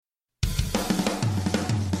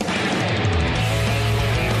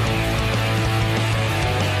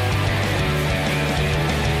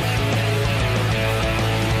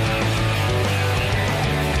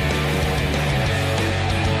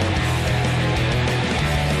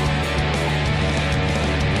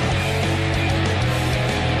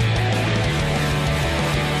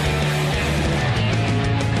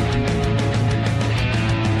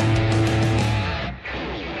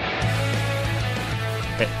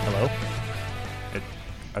Hello?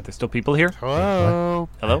 Are there still people here? Hello?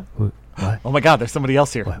 Hello? What? Oh my god, there's somebody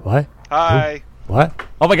else here. What? Hi. Who? What?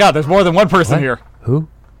 Oh my god, there's more than one person What? here. Who?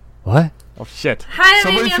 What? Oh shit. Hi,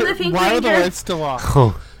 I'm Amy. I'm the Pink Why are the Ranger. lights still off?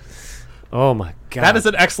 Oh my god. That is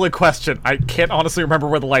an excellent question. I can't honestly remember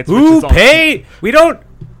where the light switch Who is on. paid? We don't.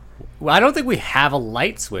 Well, I don't think we have a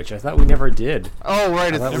light switch. I thought we never did. Oh,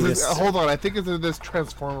 right. thought we just- Hold on. I think it's in this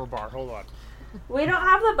transformer bar. Hold on. We don't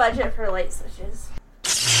have the budget for light switches.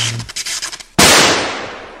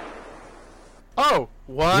 Oh,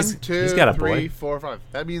 one, He's- two, he's got a three, boy. 4, 5.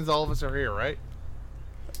 That means all of us are here, right?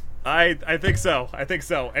 I think so. I think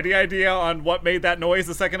so. Any idea on what made that noise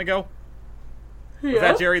a second ago? Was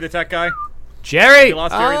that Jerry the tech guy? Jerry! You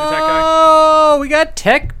lost Jerry the tech guy? Oh, we got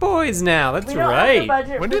tech boys now. That's We don't have the right.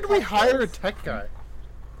 budget When for did we tech hire a boys. tech guy?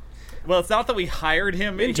 Well, it's not that we hired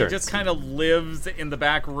him. Interns. He just kind of lives in the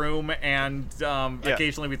back room, and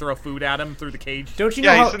occasionally we throw food at him through the cage. Don't you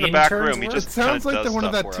know Yeah, how he's in the back interns room. He work? just It sounds kinda like does one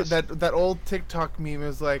of stuff for us. that old TikTok meme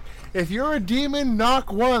is like, if you're a demon,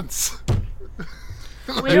 knock once.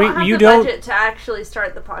 We don't have you the don't- budget to actually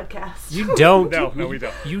start the podcast. You don't. No, we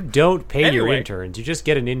don't. You don't pay your Anyway. interns. You just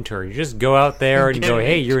get an intern. You just go out there and you go,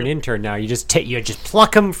 "Hey, you're an intern now." You just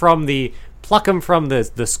pluck them from the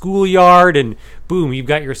schoolyard, and boom, you've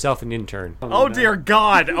got yourself an intern. Oh dear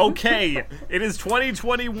God. Okay. It is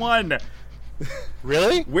 2021.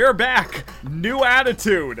 Really? We're back. New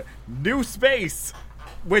attitude. New space.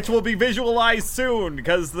 Which will be visualized soon,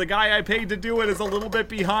 because the guy I paid to do it is a little bit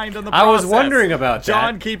behind on the process. I was wondering about that.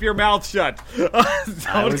 John, keep your mouth shut. Don't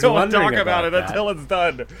was go and wondering talk about about it that. until it's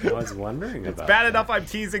done. I was wondering about Bad that. enough I'm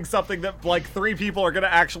teasing something that like 3 people are going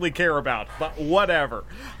to actually care about, but whatever.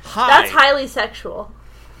 Hi. That's highly sexual.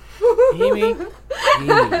 Amy.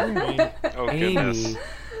 Oh goodness.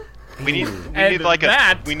 We need And like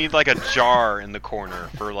that- we need like a jar in the corner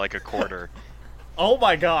for like a quarter. Oh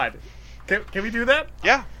my God. Can we do that?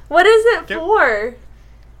 Yeah. What is it Get- for?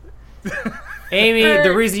 Amy,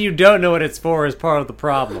 the reason you don't know what it's for is part of the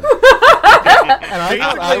problem. And I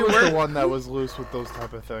thought I Basically, was we're- the one that was loose with those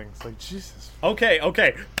type of things. Like, Jesus. Okay.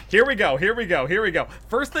 Here we go.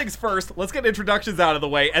 First things first, let's get introductions out of the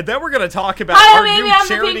way, and then we're going to talk about Hi, our I'm Amy. new I'm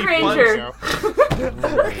the charity Pink fund.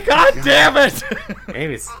 Ranger. God damn it!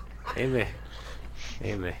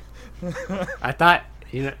 Amy. I thought,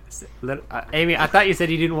 Amy, I thought you said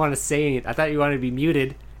you didn't want to say anything. I thought you wanted to be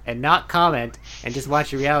muted and not comment and just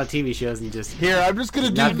watch your reality TV shows and just... Here, I'm just going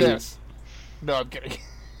to do Not me. this. No, I'm kidding.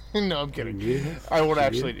 No, I'm kidding. I won't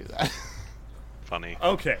actually do that. Funny.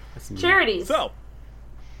 Okay, Charities. so,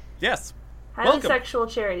 yes. Highly welcome. sexual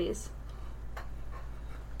charities.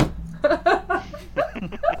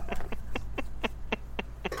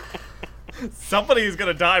 Somebody's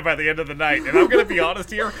gonna die by the end of the night, and I'm gonna be honest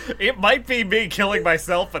here, it might be me killing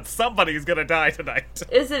myself, but somebody's gonna die tonight.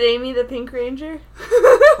 Is it Amy the Pink Ranger?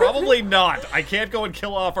 Probably not. I can't go and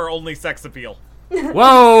kill off our only sex appeal.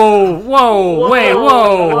 Whoa, wait,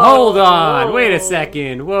 whoa, hold on. whoa. Wait a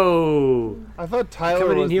second. Whoa. I thought Tyler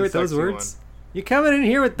Coming was in here the with those sexy words? You coming in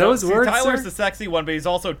here with No, those see, words, Tyler's sir? the sexy one, but he's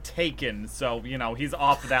also taken, so, he's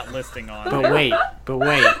off that listing on. But wait.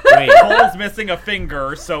 Cole's missing a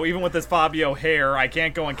finger, so even with this Fabio hair, I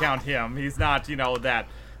can't go and count him. He's not, that.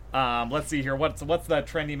 Let's see here. What's that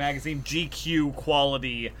trendy magazine? GQ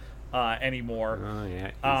quality anymore. Oh,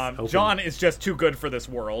 yeah. he's open. John is just too good for this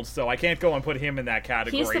world, so I can't go and put him in that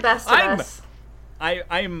category. He's the best of us.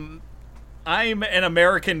 I'm an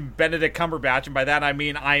American Benedict Cumberbatch, and by that I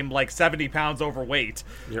mean I'm like 70 pounds overweight.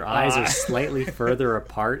 Your eyes are slightly further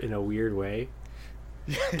apart in a weird way.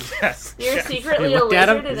 Yes. You're yes. secretly a Looked at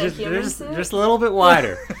lizard him, in a human suit? just a little bit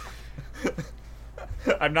wider.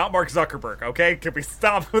 I'm not Mark Zuckerberg, okay? Can we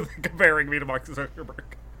stop with comparing me to Mark Zuckerberg?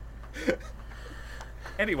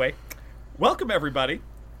 Anyway, welcome everybody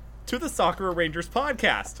to the Sakura Rangers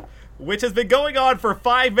Podcast, which has been going on for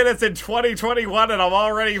 5 minutes in 2021, and I'm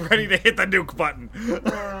already ready to hit the nuke button.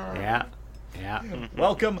 Yeah.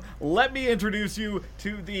 Welcome. Let me introduce you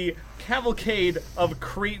to the cavalcade of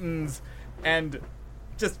cretins and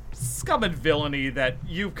just scum and villainy that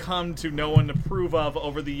you've come to know and approve of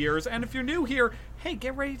over the years. And if you're new here, hey,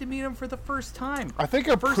 get ready to meet them for the first time. I think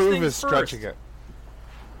First approve things is stretching first.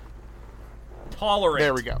 it. Tolerate.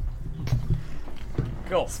 There we go.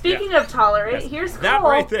 Cool. Speaking Yeah. of tolerate, here's Cole. That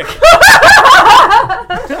right there.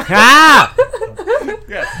 Ah!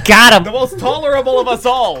 Yes. Got him! The most tolerable of us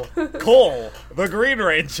all, Cole, the Green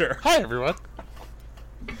Ranger. Hi, everyone.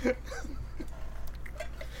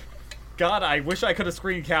 God, I wish I could have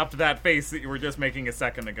screen capped that face that you were just making a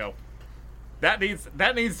second ago. That needs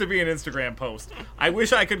to be an Instagram post. I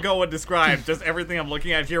wish I could go and describe just everything I'm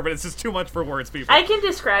looking at here, but it's just too much for words, people. I can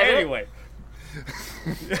describe it. Anyway,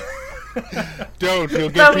 Don't. You'll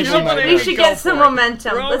But get we people should, mad. we should Go get some for it.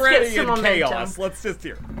 momentum. We're Let's already get some in momentum. chaos. Let's just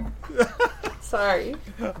hear. Sorry.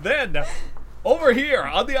 Then, over here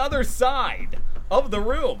on the other side of the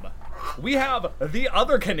room, we have the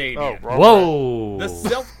other Canadian, Oh, wrong way.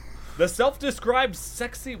 Whoa. the self-described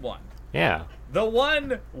sexy one, Yeah. the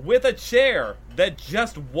one with a chair that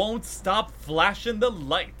just won't stop flashing the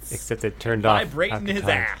lights, Except it turned off. vibrating after his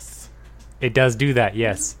time. ass. It does do that,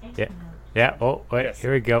 yes. Yeah. Yeah. Oh, wait. Yes.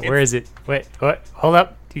 Here we go. Where It's- is it? Wait. What? Hold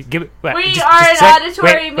up. Give it. Wait, We just are an sec.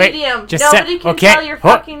 auditory Wait, medium. just Nobody sec. can Okay. tell you're Oh,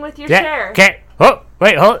 fucking with your yeah, chair. Okay. Oh,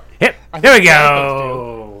 wait. Hold. Yep. There we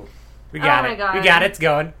go. We got Oh my it. God. We got it. It's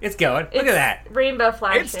going. It's going. Look at It's that. Rainbow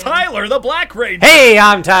flashing. It's Tyler, the Black Ranger. Hey,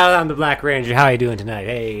 I'm Tyler. I'm the Black Ranger. How you doing tonight?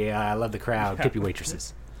 Hey, I love the crowd. Tip your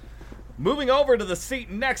waitresses. Moving over to the seat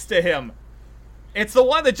next to him, it's the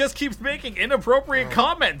one that just keeps making inappropriate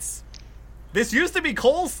comments. This used to be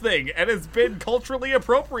Cole's thing, and has been culturally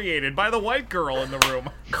appropriated by the white girl in the room.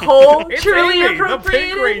 Culturally It's Amy, the Pink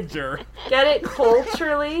appropriated? Ranger. Get it?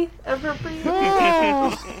 Culturally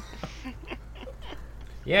appropriated?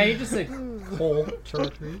 Yeah, you just said whole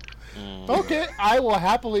turkey. Okay, I will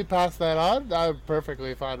happily pass that on. I'm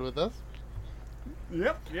perfectly fine with this.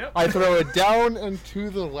 Yep. I throw it down and to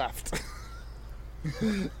the left.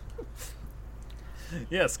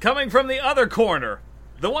 Yes, coming from the other corner.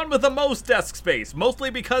 The one with the most desk space, mostly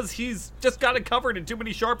because he's just got it covered in too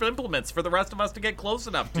many sharp implements for the rest of us to get close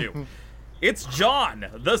enough to. It's John,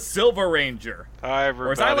 the Silver Ranger. Hi, Or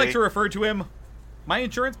everybody. as I like to refer to him, my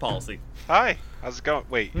insurance policy. Hi. How's it going?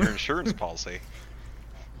 Wait, your insurance policy.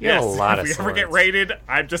 You have Yes, a lot if of we ever get swords. raided,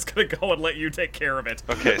 I'm just gonna go and let you take care of it.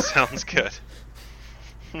 Okay, sounds good.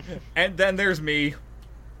 And then there's me,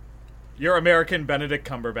 your American Benedict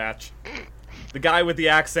Cumberbatch. The guy with the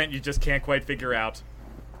accent you just can't quite figure out.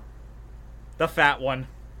 The fat one.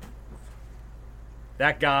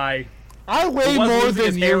 That guy I who weigh was more losing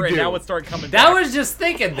his than hair you and do. now it started coming That back. was just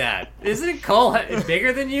thinking that. Isn't Cole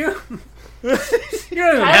bigger than you? You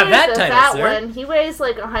don't even I have was that the title, fat sir. one. He weighs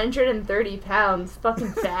like 130 pounds.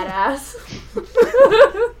 Fucking fat ass.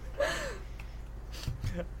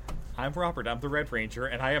 I'm Robert, I'm the Red Ranger,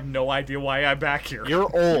 and I have no idea why I'm back here. You're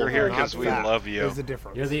old. You're here not 'cause we fat. love you. There's a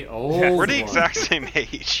difference. You're the old We're the one. exact same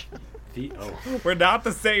age. We're not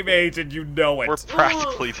the same age, and you know it. We're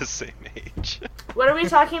practically the same age. What are we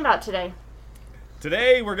talking about today?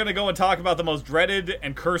 Today, we're gonna go and talk about the most dreaded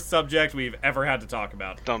and cursed subject we've ever had to talk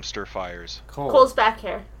about. Dumpster fires. Cole's back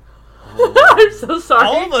hair. I'm so sorry.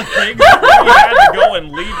 All the things that we had to go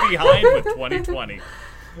and leave behind with 2020.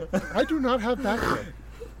 I do not have back hair.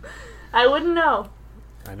 I wouldn't know.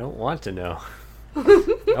 I don't want to know.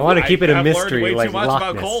 I want to keep it a I've mystery, learned way like too much Loch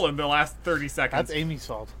about Ness. Cole in the last 30 seconds. That's Amy's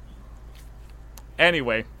fault.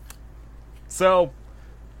 Anyway, so,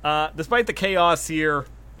 despite the chaos here,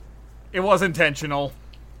 it was intentional.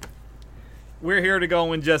 We're here to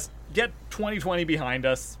go and just get 2020 behind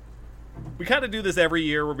us. We kind of do this every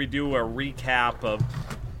year where we do a recap of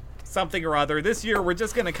something or other. This year, we're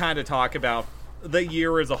just going to kind of talk about the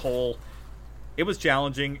year as a whole. It was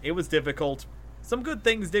challenging. It was difficult. Some good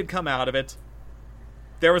things did come out of it.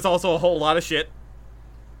 There was also a whole lot of shit.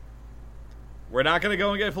 We're not going to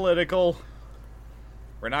go and get political.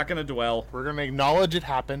 We're not going to dwell. We're going to acknowledge it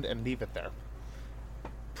happened and leave it there.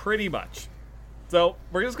 Pretty much. So,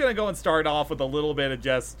 we're just going to go and start off with a little bit of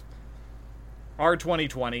just our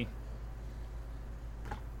 2020.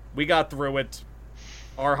 We got through it.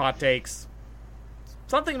 Our hot takes.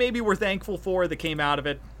 Something maybe we're thankful for that came out of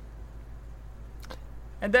it.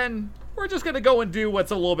 And then we're just going to go and do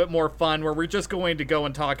what's a little bit more fun, where we're just going to go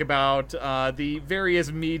and talk about the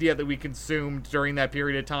various media that we consumed during that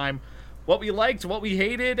period of time. What we liked, what we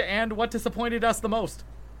hated, and what disappointed us the most.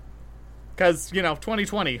 Because,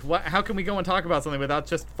 2020, how can we go and talk about something without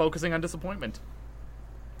just focusing on disappointment?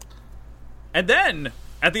 And then,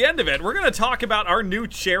 at the end of it, we're going to talk about our new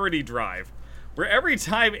charity drive. Where every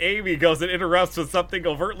time Amy goes and interrupts with something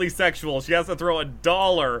overtly sexual, she has to throw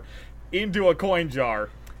 $1 into a coin jar.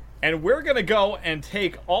 And we're going to go and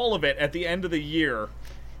take all of it at the end of the year.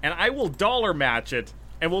 And I will dollar match it.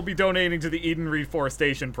 And we'll be donating to the Eden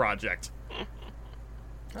Reforestation Project.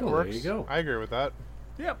 That Cool, works. there you go. I agree with that.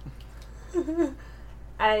 Yep.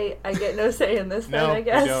 I get no say in this then, No, I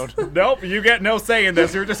guess. you don't. Nope, you get no say in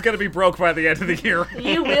this. You're just going to be broke by the end of the year.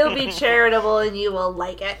 You will be charitable and you will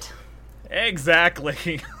like it.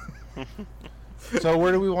 Exactly. So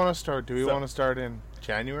where do we want to start? Do we So- want to start in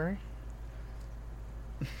January?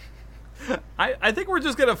 I think we're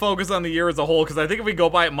just going to focus on the year as a whole, because I think if we go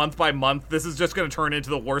by it month by month, this is just going to turn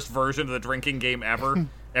into the worst version of the drinking game ever.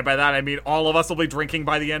 And by that, I mean all of us will be drinking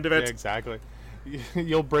by the end of Yeah, it. exactly.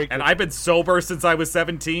 You'll break. And I've been sober since I was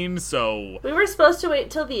 17, so... We were supposed to wait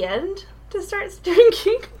till the end to start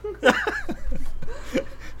drinking.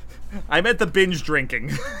 I meant the binge drinking.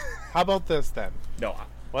 How about this then? No.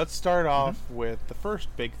 Let's start off with the first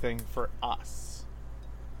big thing for us.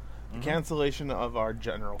 The cancellation of our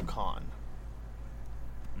general con.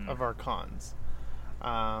 Of our cons.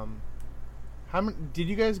 How many did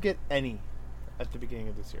you guys get any at the beginning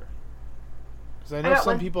of this year? Because I know got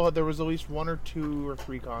some one. people, there was at least 1 or 2 or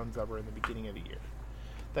 3 cons that were in the beginning of the year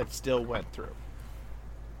that still went through.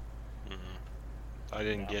 I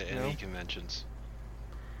didn't get any No? conventions.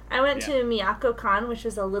 I went to Miyako Con, which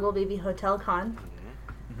was a little baby hotel con.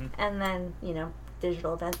 And then,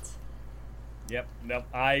 digital events. Yep. No,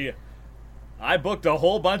 I booked a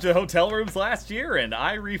whole bunch of hotel rooms last year, and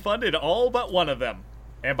I refunded all but one of them.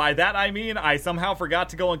 And by that I mean I somehow forgot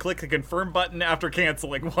to go and click the confirm button after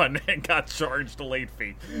canceling one and got charged a late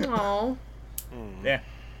fee. Oh. Yeah.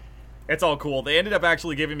 It's all cool. They ended up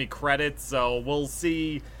actually giving me credits, so we'll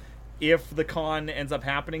see if the con ends up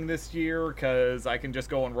happening this year, because I can just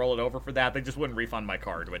go and roll it over for that. They just wouldn't refund my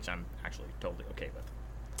card, which I'm actually totally okay with.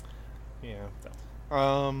 Yeah.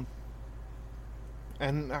 So.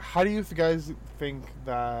 And how do you guys think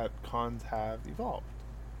that cons have evolved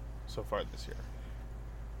so far this year?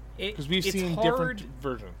 Because we've seen different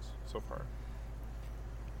versions so far.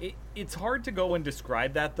 It's hard to go and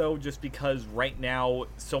describe that, though, just because right now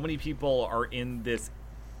so many people are in this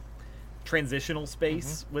transitional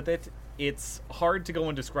space with it. It's hard to go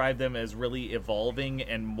and describe them as really evolving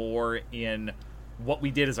and more in what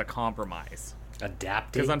we did as a compromise.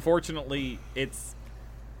 Adapting. Because unfortunately, it's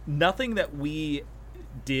nothing that we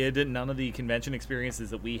did, none of the convention experiences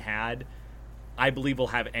that we had, I believe will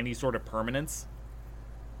have any sort of permanence.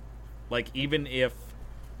 Like, even if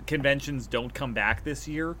conventions don't come back this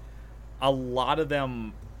year, a lot of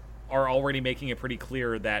them are already making it pretty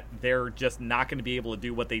clear that they're just not going to be able to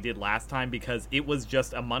do what they did last time because it was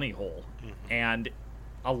just a money hole. And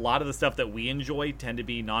a lot of the stuff that we enjoy tend to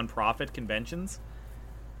be non-profit conventions.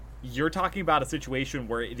 You're talking about a situation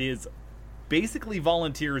where it is basically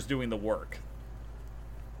volunteers doing the work.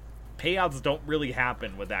 Payouts don't really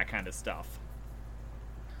happen with that kind of stuff.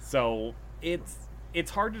 So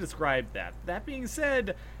it's hard to describe that. That being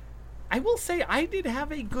said, I will say I did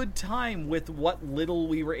have a good time with what little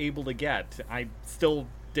we were able to get. I still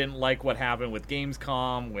didn't like what happened with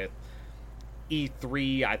Gamescom, with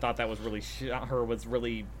E3. I thought that was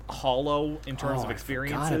really hollow in terms of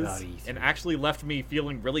experiences, and actually left me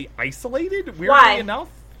feeling really isolated. Weirdly Why? enough,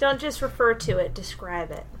 Don't just refer to it, describe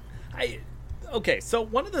it. Okay, so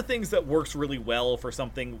one of the things that works really well for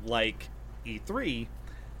something like E3,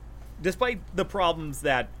 despite the problems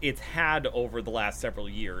that it's had over the last several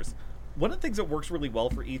years, one of the things that works really well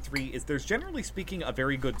for E3 is there's generally speaking a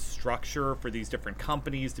very good structure for these different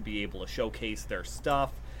companies to be able to showcase their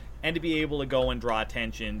stuff and to be able to go and draw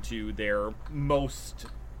attention to their most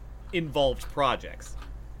involved projects.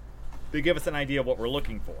 They give us an idea of what we're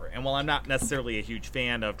looking for. And while I'm not necessarily a huge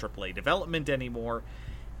fan of AAA development anymore,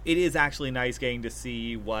 it is actually nice getting to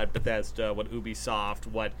see what Bethesda, what Ubisoft,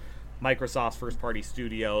 what Microsoft's first-party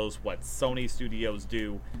studios, what Sony studios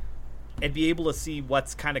do, and be able to see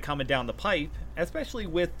what's kind of coming down the pipe, especially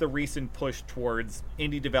with the recent push towards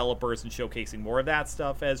indie developers and showcasing more of that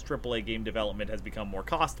stuff as AAA game development has become more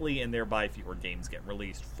costly and thereby fewer games get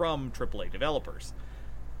released from AAA developers.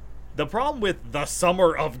 The problem with the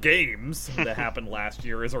Summer of Games that happened last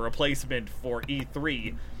year as a replacement for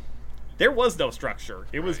E3, there was no structure.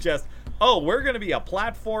 It was just, we're going to be a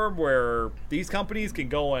platform where these companies can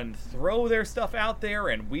go and throw their stuff out there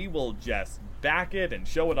and we will just back it and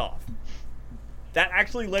show it off. That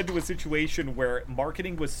actually led to a situation where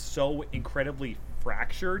marketing was so incredibly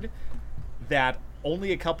fractured that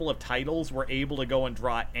only a couple of titles were able to go and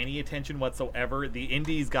draw any attention whatsoever. The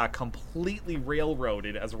indies got completely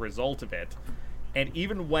railroaded as a result of it. And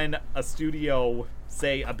even when a studio,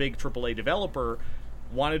 say a big AAA developer,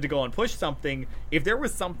 wanted to go and push something, if there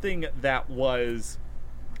was something that was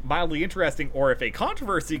mildly interesting, or if a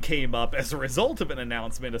controversy came up as a result of an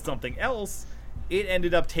announcement of something else, it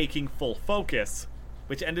ended up taking full focus,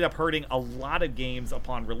 which ended up hurting a lot of games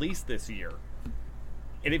upon release this year.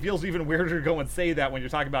 And it feels even weirder to go and say that when you're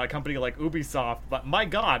talking about a company like Ubisoft, but my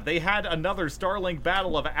god, they had another Starlink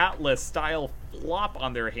Battle of Atlas style flop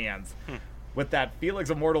on their hands with that Felix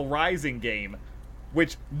Immortal Rising game,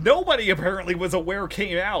 which nobody apparently was aware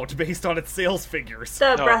came out based on its sales figures.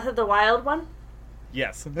 The Breath of the Wild one?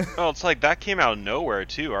 Yes. Oh, it's like that came out of nowhere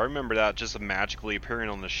too. I remember that just magically appearing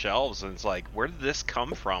on the shelves, and it's like, where did this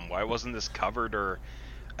come from? Why wasn't this covered or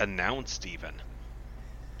announced even?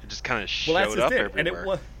 It just kind of showed up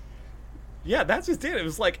everywhere. Yeah, that's just it. It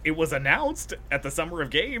was like, it was announced at the Summer of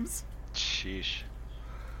Games. Sheesh.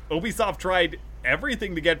 Ubisoft tried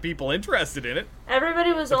everything to get people interested in it.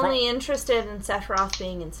 Everybody was only interested in Sephiroth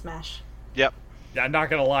being in Smash. Yep. Yeah, I'm not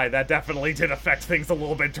gonna lie, that definitely did affect things a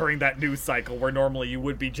little bit during that news cycle, where normally you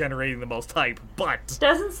would be generating the most hype, but...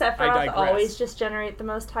 Doesn't Sephiroth digress. always just generate the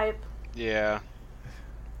most hype? Yeah.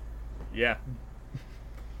 Yeah.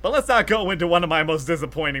 But let's not go into one of my most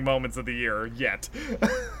disappointing moments of the year yet.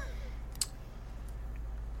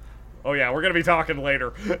 Oh yeah, we're gonna be talking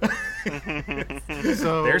later.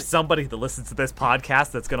 So There's somebody that listens to this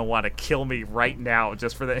podcast that's gonna want to kill me right now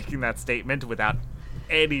just for making that statement without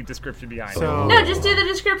any description behind So- it. No, just do the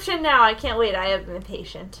description now. I can't wait. I am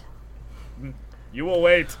impatient. You will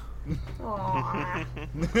wait. Aww.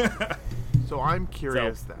 So I'm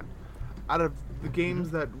curious then. Out of the games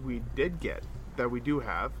that we did get, that we do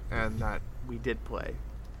have, and that we did play,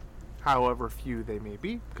 however few they may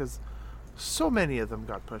be, because so many of them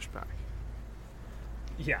got pushed back.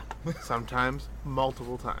 Yeah. Sometimes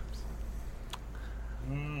multiple times.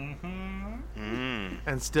 And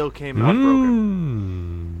still came out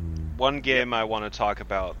broken. One game I want to talk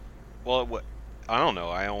about. Well, I don't know.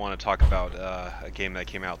 I don't want to talk about a game that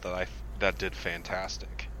came out that did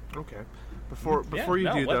fantastic. Okay. Before Yeah, you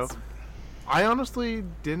no, do let's- though, I honestly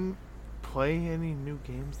didn't play any new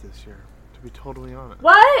games this year, to be totally honest.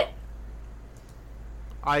 What?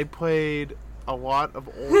 I played a lot of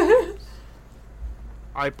old games.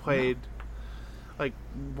 I played like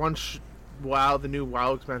once WoW, the new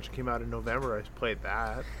WoW expansion came out in November. I played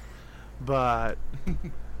that, but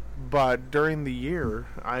during the year,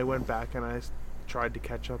 I went back and I tried to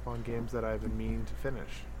catch up on games that I've been meaning to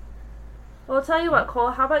finish. Well, I'll tell you what,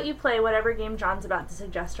 Cole. How about you play whatever game John's about to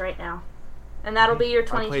suggest right now? And that'll be your I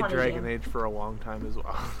 2020 played Dragon game. Age for a long time as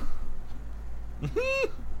well.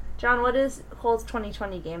 John, what is Cole's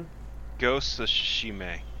 2020 game? Ghost of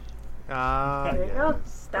Tsushima. There you go.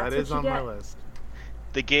 Yes, That's that what is you on my get. list.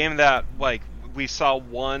 The game that, like, we saw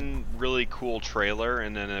one really cool trailer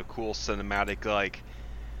and then a cool cinematic, like,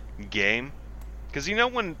 game. Because you know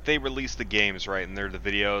when they release the games, right, and they're the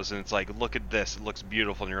videos, and it's like, look at this, it looks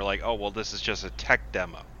beautiful, and you're like, oh, well, this is just a tech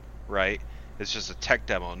demo, right? It's just a tech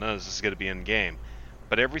demo, none of this is going to be in game.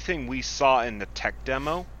 But everything we saw in the tech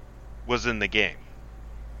demo was in the game.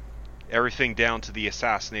 Everything down to the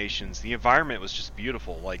assassinations. The environment was just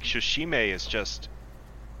beautiful. Like, Tsushima is just...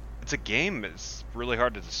 It's a game that's really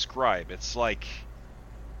hard to describe. It's like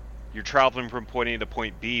you're traveling from point A to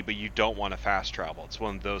point B, but you don't want to fast travel. It's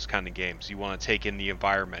one of those kind of games. You want to take in the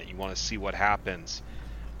environment. You want to see what happens.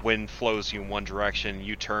 Wind flows you in one direction.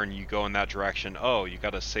 You turn, you go in that direction. Oh, you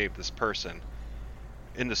got to save this person.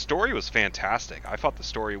 And the story was fantastic. I thought the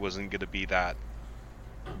story wasn't going to be that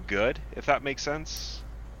good, if that makes sense.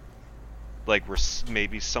 Like,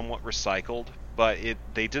 maybe somewhat recycled, but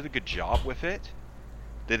they did a good job with it.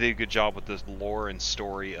 They did a good job with the lore and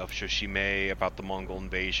story of Tsushima, about the Mongol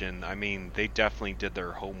invasion. I mean, they definitely did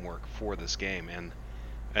their homework for this game, and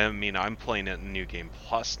I mean, I'm playing it in New Game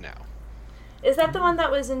Plus now. Is that the one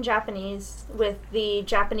that was in Japanese with the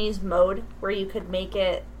Japanese mode where you could make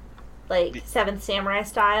it like Seventh Samurai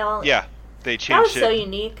style? Yeah, they changed That was it so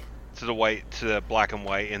unique. to the black and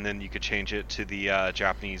white, and then you could change it to the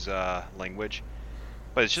Japanese language.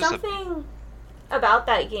 But it's just Something about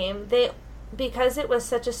that game, because it was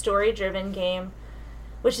such a story-driven game,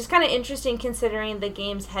 which is kind of interesting considering the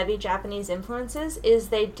game's heavy Japanese influences, is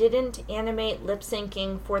they didn't animate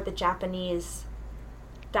lip-syncing for the Japanese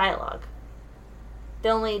dialogue. They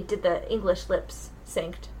only did the English lips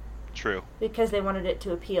synced true. because they wanted it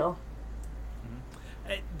to appeal.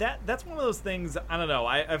 That's one of those things, I don't know,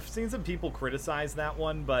 I've seen some people criticize that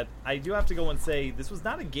one, but I do have to go and say this was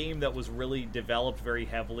not a game that was really developed very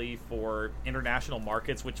heavily for international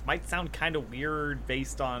markets, which might sound kind of weird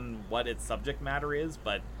based on what its subject matter is,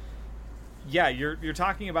 but yeah, you're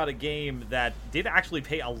talking about a game that did actually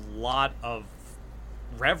pay a lot of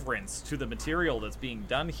reverence to the material that's being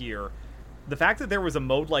done here. The fact that there was a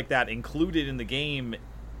mode like that included in the game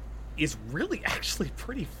is really actually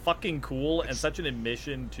pretty fucking cool, and such an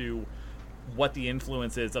admission to what the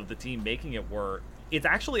influences of the team making it were. It's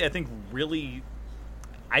actually, I think, really...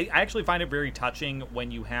 I actually find it very touching when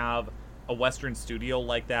you have a Western studio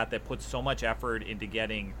like that puts so much effort into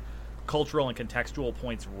getting cultural and contextual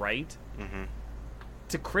points right. Mm-hmm.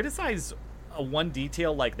 To criticize a one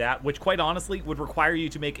detail like that, which quite honestly would require you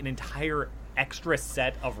to make an entire extra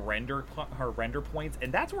set of render points,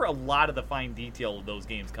 and that's where a lot of the fine detail of those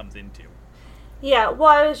games comes into. Yeah, well,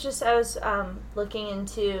 I was looking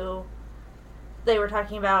into, they were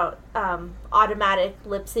talking about automatic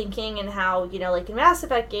lip syncing and how, like in Mass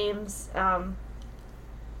Effect games,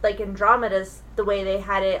 like Andromeda's, the way they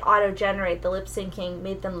had it auto-generate the lip syncing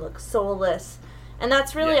made them look soulless. And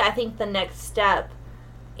that's really, I think, the next step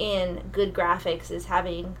in good graphics is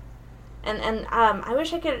having... And I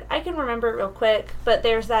wish I can remember it real quick, but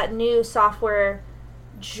there's that new software,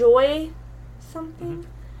 Joy something,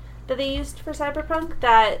 that they used for Cyberpunk,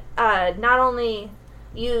 that not only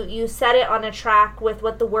you set it on a track with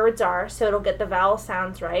what the words are, so it'll get the vowel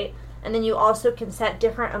sounds right, and then you also can set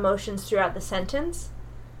different emotions throughout the sentence,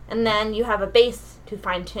 and then you have a bass to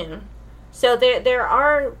fine-tune. So there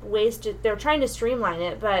are ways to... They're trying to streamline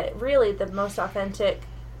it, but really the most authentic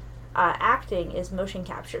acting is motion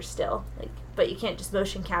capture still. But you can't just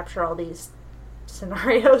motion capture all these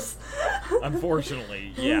scenarios.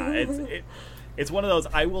 Unfortunately, yeah. It's one of those...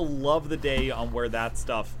 I will love the day on where that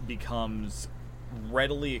stuff becomes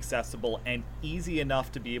readily accessible and easy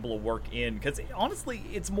enough to be able to work in. Because honestly,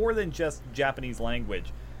 it's more than just Japanese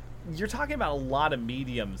language. You're talking about a lot of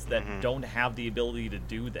mediums that don't have the ability to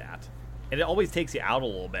do that. And it always takes you out a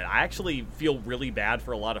little bit. I actually feel really bad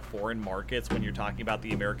for a lot of foreign markets when you're talking about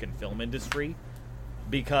the American film industry,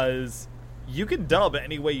 because you can dub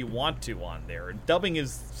any way you want to on there. Dubbing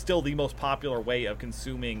is still the most popular way of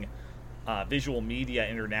consuming visual media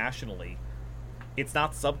internationally. It's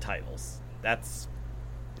not subtitles. That's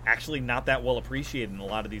actually not that well appreciated in a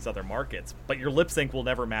lot of these other markets. But your lip sync will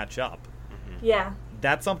never match up. Yeah.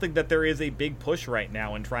 That's something that there is a big push right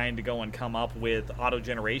now in trying to go and come up with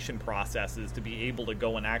auto-generation processes to be able to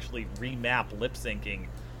go and actually remap lip syncing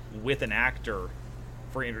with an actor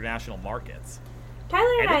for international markets.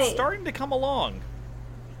 Tyler and it's starting to come along.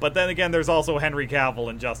 But then again, there's also Henry Cavill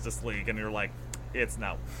in Justice League, and you're like, it's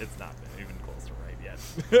not even close to right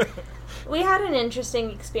yet. We had an interesting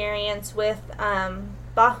experience with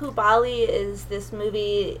Bahubali is this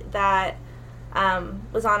movie that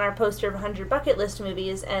was on our poster of 100 bucket list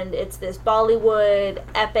movies, and it's this Bollywood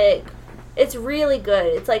epic. It's really good.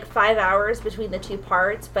 It's like 5 hours between the two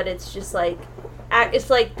parts, but it's just like it's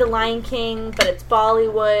like The Lion King, but it's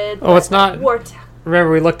Bollywood. Oh, it's not.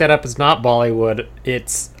 Remember, we looked that up. It's not Bollywood.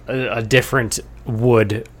 It's a different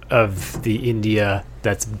wood of the India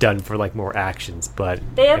that's done for like more actions. But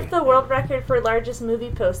they have the world record for largest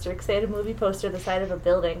movie poster because they had a movie poster the side of a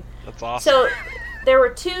building. That's awesome. So there were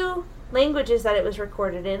 2 languages that it was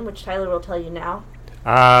recorded in, which Tyler will tell you now.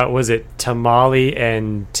 Was it Tamale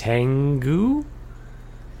and Tengu?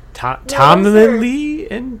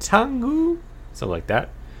 Tamale and Tengu? Something like that.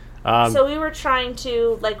 So we were trying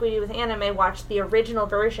to, like we do with anime, watch the original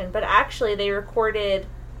version, but actually they recorded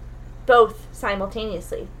both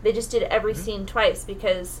simultaneously. They just did every scene twice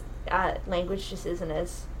because language just isn't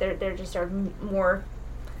as... There just are more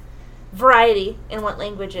variety in what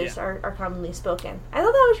languages are commonly spoken. I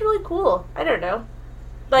thought that was really cool. I don't know.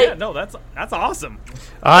 Like, yeah, no, that's awesome.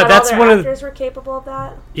 That's one of the actors were capable of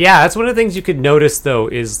that. Yeah, that's one of the things you could notice though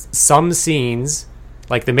is some scenes,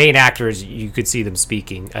 like the main actors, you could see them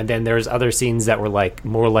speaking, and then there's other scenes that were like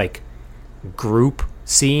more like group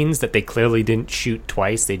scenes that they clearly didn't shoot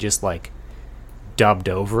twice. They just like dubbed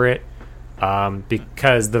over it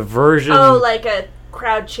because the version. Oh, like a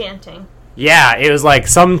crowd chanting. Yeah, it was like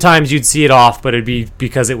sometimes you'd see it off, but it'd be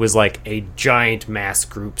because it was like a giant mass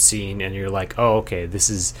group scene, and you're like, oh, okay, this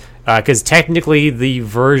is... Because technically the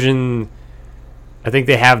version... I think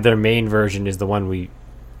they have their main version is the one we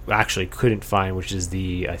actually couldn't find, which is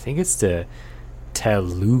the... I think it's the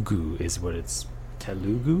Telugu is what it's...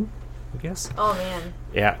 Telugu, I guess? Oh, man.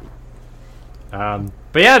 Yeah.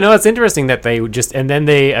 But yeah, no, it's interesting that they just, and then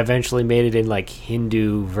they eventually made it in like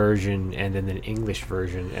Hindu version and then an English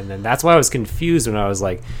version, and then that's why I was confused when I was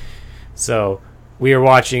like, so we were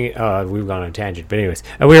watching, we've gone on a tangent, but anyways,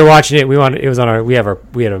 we were watching it. We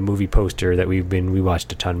had a movie poster that we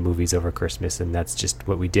watched a ton of movies over Christmas, and that's just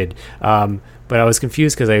what we did. But I was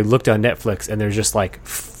confused because I looked on Netflix and there's just like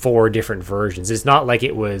 4 different versions. It's not like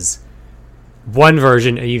it was one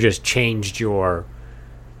version and you just changed your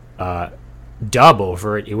dub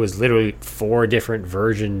over it. It was literally 4 different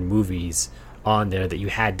version movies on there that you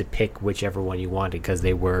had to pick whichever one you wanted because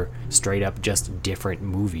they were straight up just different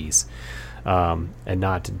movies and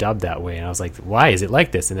not dubbed that way. And I was like, why is it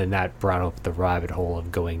like this? And then that brought up the rabbit hole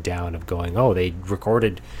of going, oh, they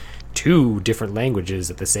recorded 2 different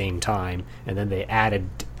languages at the same time, and then they added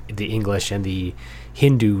the English and the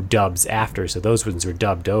Hindu dubs after, so those ones were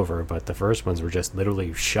dubbed over, but the first ones were just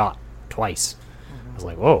literally shot twice. I was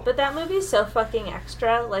like, whoa. But that movie's so fucking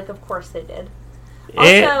extra. Like, of course they did.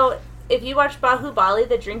 Also, if you watch Bahubali,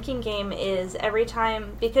 the drinking game is every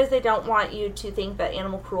time, because they don't want you to think that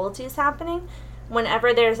animal cruelty is happening,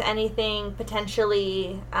 whenever there's anything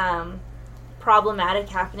potentially problematic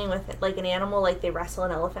happening with like an animal, like they wrestle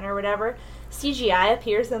an elephant or whatever, CGI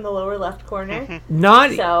appears in the lower left corner.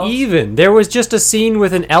 Not even. There was just a scene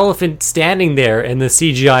with an elephant standing there, and the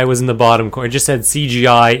CGI was in the bottom corner. It just had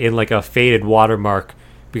CGI in like a faded watermark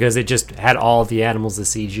because it just had all of the animals as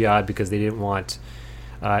CGI because they didn't want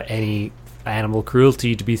any animal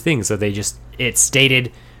cruelty to be things. So it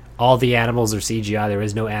stated all the animals are CGI. There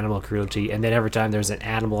is no animal cruelty. And then every time there's an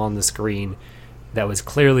animal on the screen that was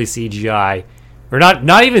clearly CGI, or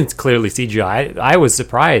not even clearly CGI. I was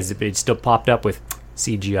surprised, but it still popped up with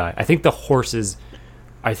CGI. I think the horses,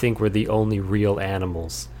 were the only real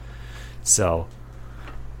animals. So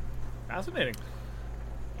fascinating.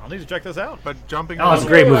 I'll need to check this out. But jumping it's a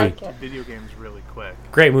great movie. Video games really quick.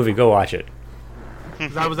 Great movie. Go watch it.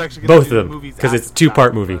 'Cause I was actually gonna Both do of them, movies because it's a after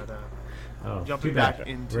two-part that, movie. but, jumping back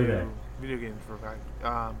into video games for a fact.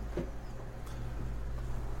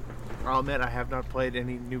 I'll admit I have not played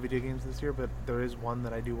any new video games this year, but there is one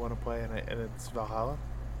that I do want to play, and it's Valhalla,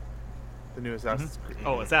 the new Assassin's Creed.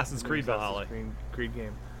 Oh, Assassin's Creed Valhalla. Assassin's Creed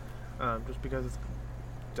game, just because it's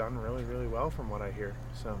done really, really well from what I hear.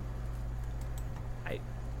 So,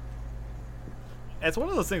 it's one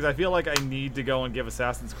of those things I feel like I need to go and give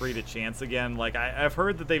Assassin's Creed a chance again. Like I've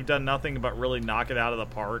heard that they've done nothing but really knock it out of the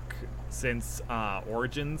park since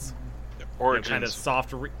Origins. Origins. Kind of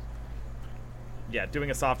soft.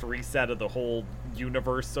 Doing a soft reset of the whole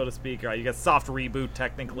universe, so to speak. You got soft reboot.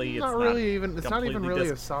 Technically, it's not even really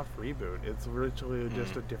a soft reboot. It's literally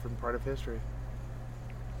just a different part of history.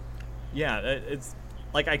 Yeah, it's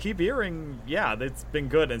like I keep hearing. Yeah, it's been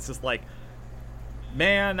good. And it's just like,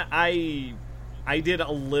 man, I did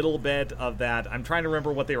a little bit of that. I'm trying to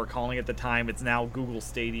remember what they were calling it at the time. It's now Google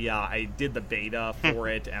Stadia. I did the beta for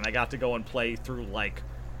it, and I got to go and play through like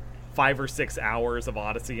 5 or 6 hours of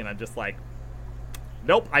Odyssey, and I'm just like,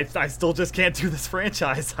 nope, I still just can't do this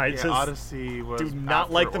franchise. Odyssey was do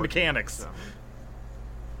not like the Origins, mechanics. so.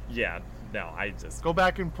 Yeah, no, I just go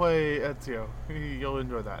back and play Ezio. You'll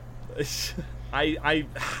enjoy that.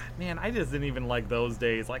 Man, I just didn't even like those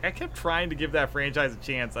days. Like, I kept trying to give that franchise a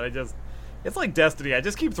chance, and it's like Destiny. I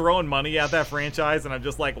just keep throwing money at that franchise, and I'm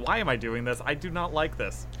just like, why am I doing this? I do not like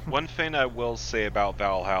this. One thing I will say about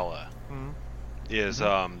Valhalla is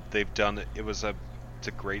they've done it's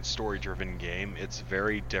a great story-driven game. It's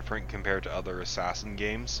very different compared to other Assassin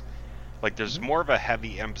games. Like, there's more of a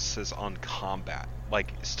heavy emphasis on combat.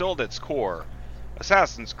 Like, still at its core,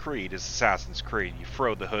 Assassin's Creed is Assassin's Creed. You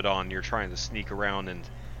throw the hood on, you're trying to sneak around and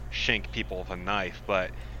shank people with a knife, but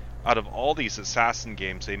out of all these Assassin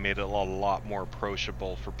games, they made it a lot more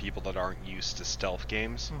approachable for people that aren't used to stealth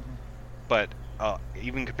games. But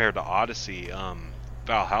even compared to Odyssey,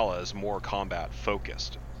 Valhalla is more combat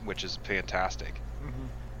focused, which is fantastic.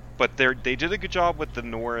 But they did a good job with the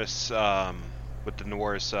Norse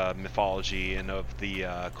mythology and of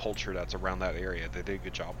the culture that's around that area. They did a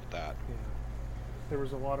good job with that. Yeah. There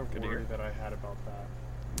was a lot of worry that I had about that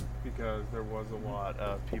because there was a lot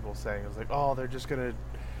of people saying it was like, oh, they're just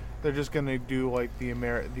gonna do like the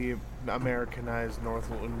Americanized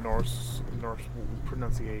Norse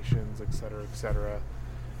pronunciations, etc.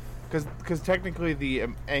 Because technically the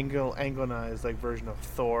Anglicized like version of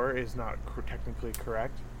Thor is not technically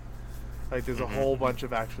correct. Like there's a whole bunch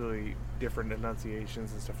of actually different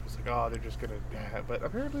enunciations and stuff. It's like, oh, they're just gonna, but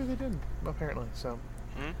apparently they didn't. Apparently, so.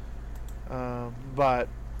 But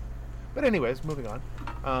anyways, moving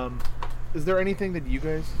on. Is there anything that you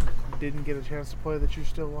guys didn't get a chance to play that you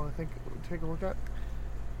still want to take a look at?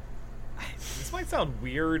 This might sound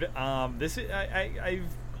weird. I've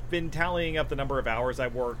been tallying up the number of hours I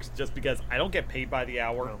worked just because I don't get paid by the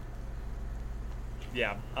hour. No.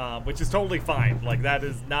 Yeah, which is totally fine. Like, that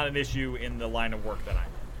is not an issue in the line of work that I'm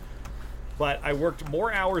in. But I worked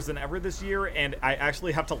more hours than ever this year, and I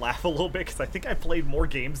actually have to laugh a little bit because I think I played more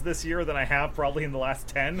games this year than I have probably in the last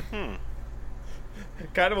 10.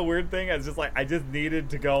 Kind of a weird thing. I was just like, I just needed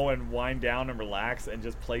to go and wind down and relax and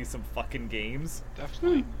just play some fucking games.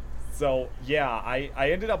 Definitely. So, yeah,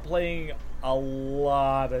 I ended up playing a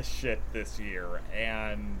lot of shit this year,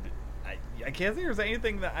 and I can't think there's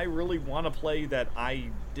anything that I really want to play that I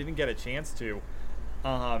didn't get a chance to.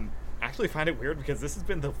 I actually find it weird because this has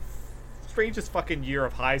been the strangest fucking year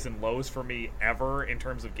of highs and lows for me ever in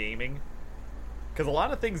terms of gaming. Because a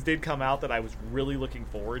lot of things did come out that I was really looking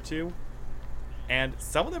forward to, and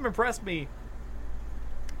some of them impressed me.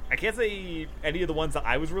 I can't say any of the ones that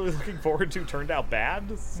I was really looking forward to turned out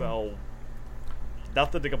bad, so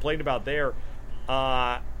nothing to complain about there.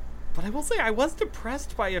 But I will say I was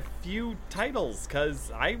depressed by a few titles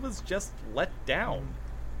because I was just let down.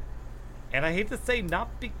 And I hate to say,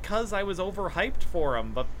 not because I was overhyped for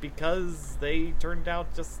them, but because they turned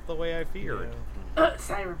out just the way I feared.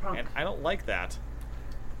 Cyberpunk. And I don't like that.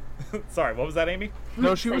 Sorry, what was that, Amy?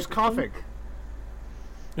 No, she was coughing.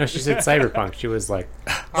 No, she said Cyberpunk. She was like,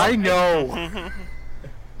 I know.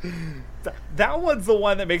 That one's the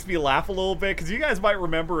one that makes me laugh a little bit, because you guys might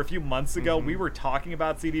remember a few months ago we were talking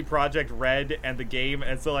about CD Projekt Red and the game,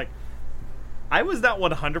 and so, like, I was not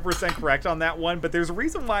 100% correct on that one, but there's a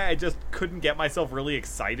reason why I just couldn't get myself really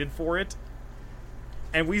excited for it.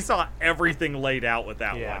 And we saw everything laid out with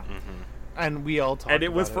that one. And we all talked And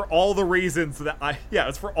it was about for all the reasons that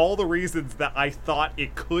it's for all the reasons that I thought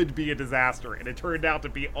it could be a disaster, and it turned out to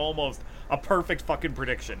be almost a perfect fucking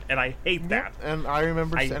prediction, and I hate that. And I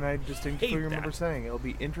remember, I and I distinctly hate remember that. saying it'll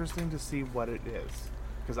be interesting to see what it is,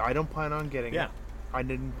 because I don't plan on getting it. I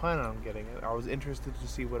didn't plan on getting it. I was interested to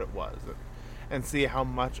see what it was, and see how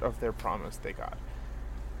much of their promise they got.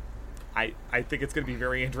 I think it's going to be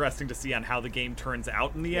very interesting to see on how the game turns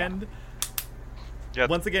out in the end. Yeah.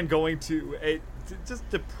 Once again, going to just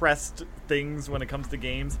depressed things when it comes to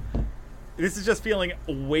games. This is just feeling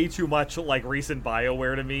way too much like recent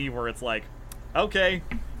BioWare to me, where it's like, okay,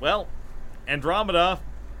 well, Andromeda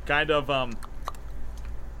kind of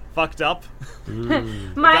fucked up.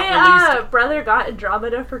 My brother got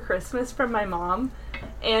Andromeda for Christmas from my mom,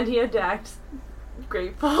 and he had to act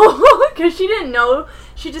grateful because she didn't know.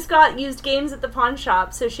 She just got used games at the pawn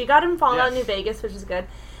shop, so she got him Fallout New Vegas, which is good.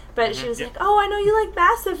 But she was like, "Oh, I know you like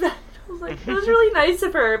Mass Effect." I was like, "It was really nice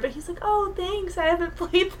of her," but he's like, "Oh, thanks. I haven't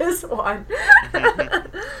played this one."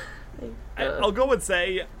 I'll go and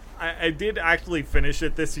say I did actually finish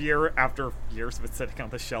it this year after years of it sitting on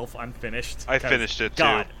the shelf unfinished. I finished it too.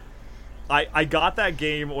 God, I got that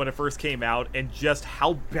game when it first came out, and just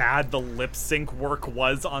how bad the lip sync work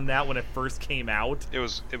was on that when it first came out. It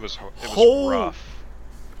was rough.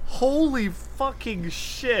 Holy fucking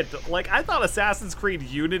shit. Like, I thought Assassin's Creed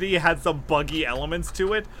Unity had some buggy elements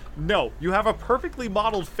to it. No, you have a perfectly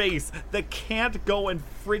modeled face that can't go and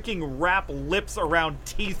freaking wrap lips around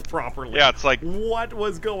teeth properly. Yeah, it's like, what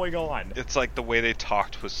was going on? It's like the way they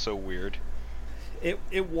talked was so weird.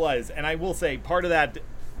 It was, and I will say, part of that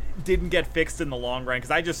didn't get fixed in the long run,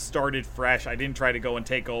 because I just started fresh. I didn't try to go and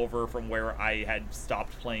take over from where I had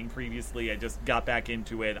stopped playing previously. I just got back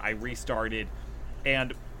into it. I restarted,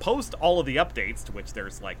 and post all of the updates, to which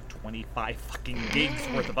there's like 25 fucking gigs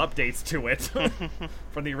worth of updates to it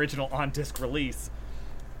from the original on-disc release,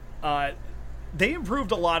 they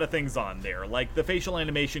improved a lot of things on there. Like, the facial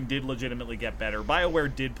animation did legitimately get better.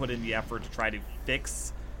 BioWare did put in the effort to try to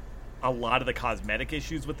fix a lot of the cosmetic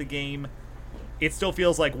issues with the game. It still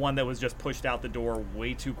feels like one that was just pushed out the door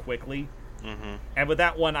way too quickly. And with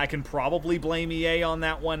that one, I can probably blame EA on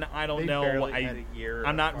that one. I don't know. Barely had a year.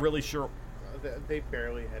 I'm not really sure. They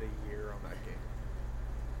barely had a year on that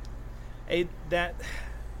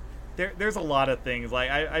game. There's a lot of things.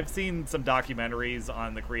 Like, I've seen some documentaries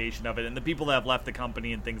on the creation of it, and the people that have left the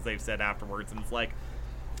company and things they've said afterwards, and it's like,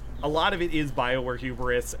 a lot of it is BioWare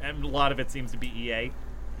hubris, and a lot of it seems to be EA.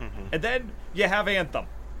 And then you have Anthem.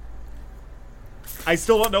 I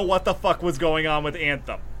still don't know what the fuck was going on with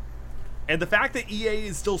Anthem. And the fact that EA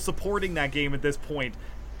is still supporting that game at this point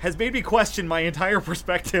has made me question my entire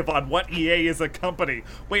perspective on what EA is a company.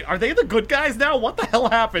 Wait, are they the good guys now? What the hell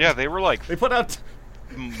happened? Yeah, they were like, they put out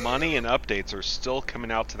money and updates are still coming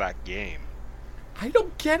out to that game. I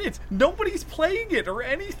don't get it. Nobody's playing it or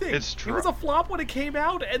anything. It's true. It was a flop when it came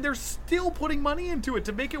out, and they're still putting money into it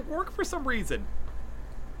to make it work for some reason.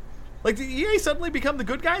 Like, did EA suddenly become the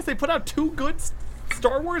good guys? They put out 2 good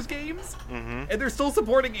Star Wars games, and they're still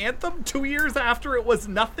supporting Anthem 2 years after it was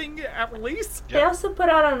nothing at release? They also put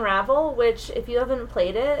out Unravel, which, if you haven't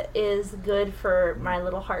played it, is good for my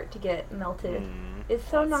little heart to get melted. It's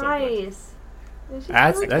so nice. It's just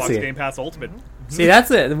really That's Xbox it. Game Pass Ultimate. See, that's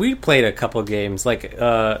it. We played a couple games. Like,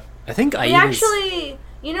 I think I We even actually,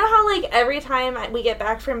 you know how, like, every time we get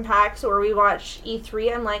back from PAX or we watch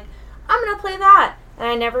E3, I'm like, I'm going to play that. And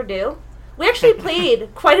I never do. We actually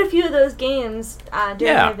played quite a few of those games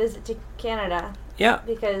during my visit to Canada. Yeah.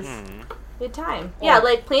 Because we had time. Yeah,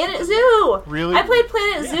 like Planet Zoo. Really? I played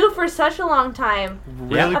Planet Zoo for such a long time.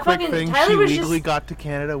 Really quick thing, Tyler she was legally just- got to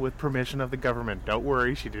Canada with permission of the government. Don't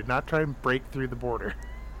worry, she did not try and break through the border.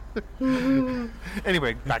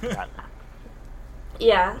 Anyway, back to that.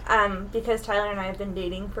 Yeah, because Tyler and I have been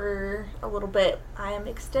dating for a little bit. I am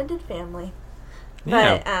extended family.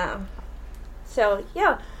 Yeah. But, so,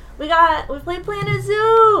 yeah. We played Planet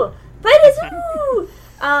Zoo! Planet Zoo!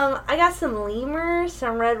 I got some lemurs,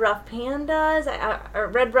 some red ruff pandas,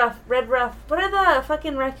 red ruff, what are the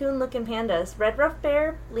fucking raccoon looking pandas? Red ruff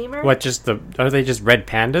bear? Lemur? What, are they just red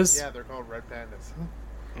pandas? Yeah, they're called red pandas.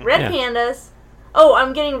 Red Yeah. pandas. Oh,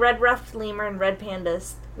 I'm getting red ruffed lemur and red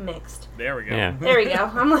pandas mixed. There we go. Yeah. There we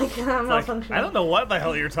go. I'm like, I'm Like, malfunctioning. I don't know what the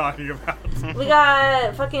hell you're talking about. We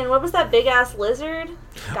got fucking, what was that big ass lizard?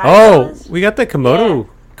 Oh, we got the Komodo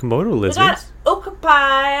We lizards. got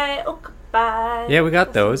Okapi. Yeah, we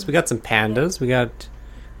got those. We got some pandas. We got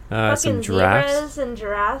some Fucking giraffes. zebras and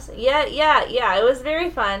giraffes. Yeah. It was very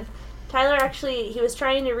fun. Tyler actually, he was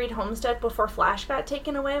trying to read Homestuck before Flash got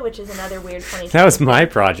taken away, which is another weird 2020. That was my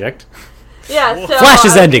project. Yeah, so Flash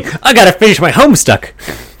is ending. I gotta finish my Homestuck.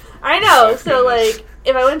 I know. Oh, So goodness. like,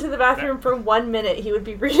 if I went to the bathroom for 1 minute, he would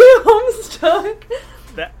be reading Homestuck.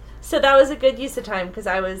 That- So that was a good use of time because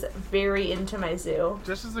I was very into my zoo.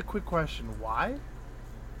 Just as a quick question, why?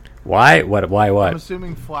 Why? What? Why? I'm What?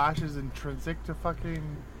 assuming Flash is intrinsic to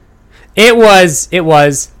fucking... It was.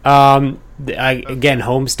 Again,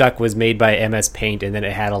 Homestuck was made by MS Paint, and then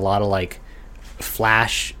it had a lot of like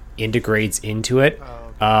Flash integrates into it.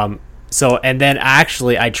 Oh, okay. So, and then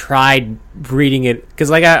actually I tried reading it because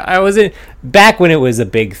like I was in back when it was a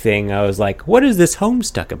big thing. I was like, what is this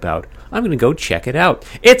Homestuck about? I'm gonna go check it out.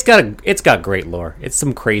 It's got great lore. It's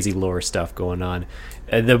some crazy lore stuff going on.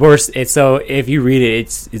 The worst. So if you read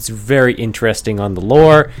it, it's very interesting on the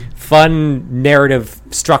lore, fun narrative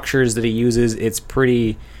structures that he uses. It's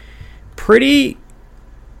pretty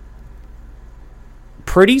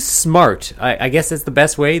smart. I guess that's the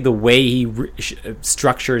best way. The way he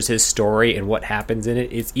structures his story and what happens in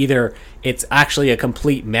it. It's either it's actually a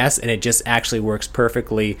complete mess and it just actually works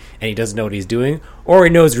perfectly and he doesn't know what he's doing, or he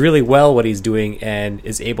knows really well what he's doing and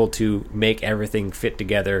is able to make everything fit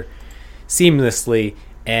together seamlessly,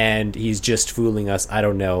 and he's just fooling us. I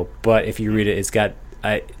don't know, but if you read it, it's got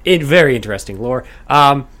very interesting lore.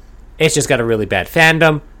 It's just got a really bad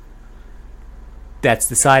fandom. That's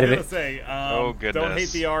the side of I was it. gonna say, Oh, goodness. don't hate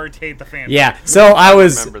the art, hate the fan. Yeah. So I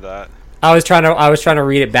Remember that. was trying to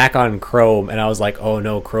read it back on Chrome, and I was like, oh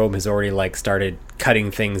no, Chrome has already like started cutting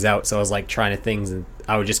things out. So I was like trying to things, and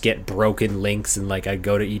I would just get broken links, and like I'd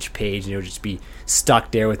go to each page, and it would just be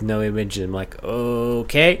stuck there with no image, and I'm like,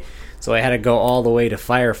 okay. So I had to go all the way to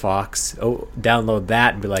Firefox, download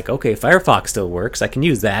that, and be like, okay, Firefox still works. I can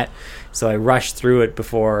use that. So I rushed through it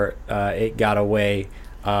before it got away,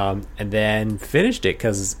 and then finished it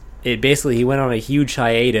because it basically he went on a huge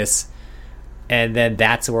hiatus, and then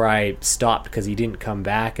that's where I stopped because he didn't come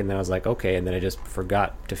back. And then I was like, okay, and then I just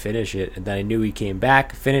forgot to finish it. And then I knew he came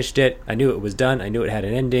back, finished it. I knew it was done. I knew it had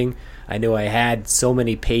an ending. I knew I had so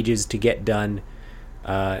many pages to get done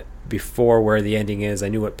before where the ending is. I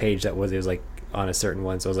knew what page that was. It was like on a certain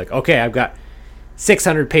one. So I was like, okay, I've got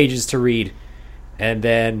 600 pages to read. And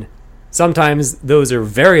then sometimes those are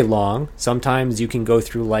very long. Sometimes you can go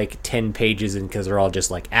through like 10 pages and because they're all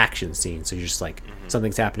just like action scenes. So you're just like,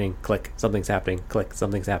 something's happening, click, something's happening, click,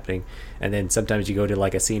 something's happening. And then sometimes you go to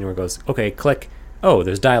like a scene where it goes, okay, click. Oh,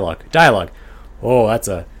 there's dialogue. Oh, that's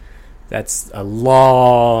a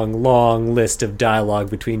long list of dialogue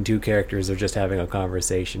between two characters. They're just having a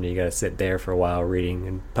conversation. You got to sit there for a while reading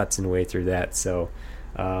and putzing way through that. So,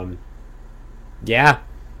 yeah,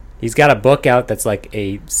 he's got a book out that's like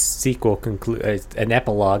a sequel, an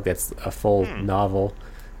epilogue that's a full novel.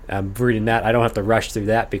 I'm reading that. I don't have to rush through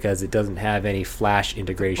that because it doesn't have any Flash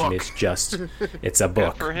integration. It's just, it's a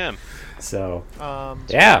book. Good for him. So, We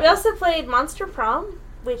yeah. also played Monster Prom,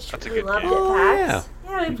 which That's a we good loved game. at PAX.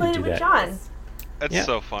 Yeah. Yeah, we played do it with that. John. It's Yeah.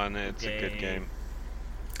 so fun. It's a good game.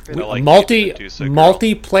 I A like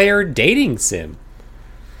multiplayer dating sim.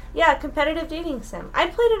 Yeah, competitive dating sim. I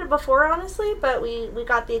played it before, honestly, but we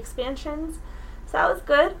got the expansions, so that was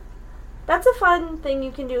good. That's a fun thing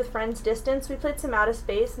you can do with friends distance. We played some Out of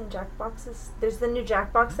Space and Jackboxes. There's the new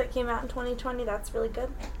Jackbox that came out in 2020. That's really good.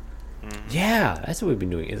 Yeah, that's what we've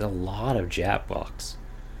been doing. Is a lot of Jackbox.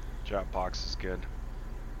 Dropbox is good.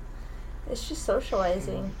 It's just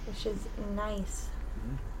socializing, which is nice.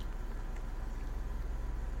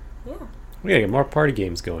 Yeah. We gotta get more party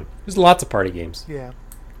games going. There's lots of party games. Yeah.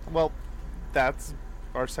 Well, that's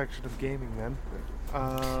our section of gaming then.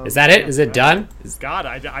 Is that it? Is it done? God,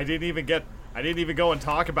 I didn't even go and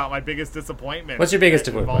talk about my biggest disappointment. What's your biggest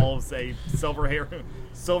It disappointment? involves a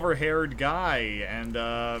silver-haired guy and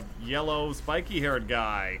a yellow spiky-haired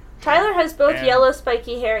guy. Tyler has both And- yellow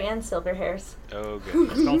spiky hair and silver hairs. Oh,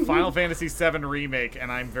 goodness. It's called Final Fantasy VII Remake, and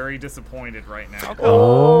I'm very disappointed right now.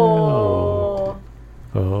 Oh.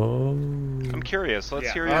 I'm curious. Let's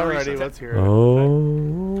Yeah. hear your Alrighty, reasons. let's hear it.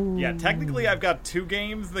 Oh. Yeah, technically I've got 2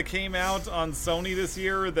 games that came out on Sony this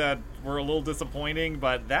year that were a little disappointing,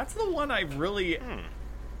 but that's the one I really...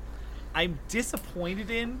 I'm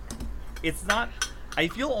disappointed in. It's not... I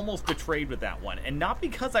feel almost betrayed with that one, and not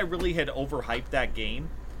because I really had overhyped that game,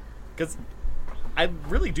 Because I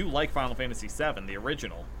really do like Final Fantasy VII, the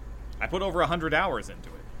original. I put over 100 hours into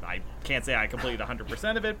it. I can't say I completed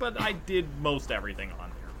 100% of it, but I did most everything on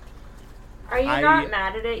there. Are you not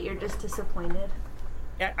mad at it? You're just disappointed?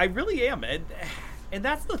 I really am. And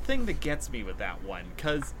that's the thing that gets me with that one.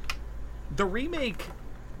 Because the remake,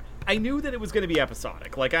 I knew that it was going to be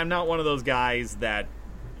episodic. Like, I'm not one of those guys that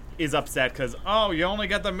is upset because, oh, you only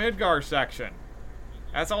get the Midgar section.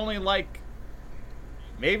 That's only like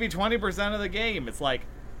maybe 20% of the game. It's like,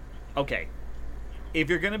 okay, if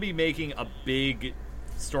you're going to be making a big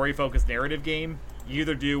story-focused narrative game, you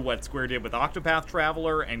either do what Square did with Octopath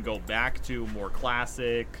Traveler and go back to more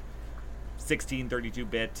classic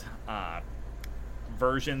 16-32-bit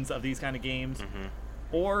versions of these kind of games,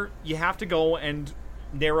 or you have to go and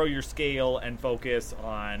narrow your scale and focus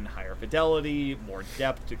on higher fidelity, more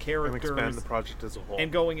depth to characters, and expand the project as a whole.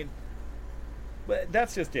 And going in, but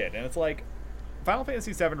that's just it. And it's like Final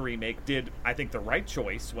Fantasy VII Remake did, I think, the right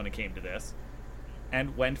choice when it came to this,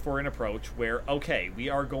 and went for an approach where, okay, we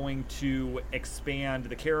are going to expand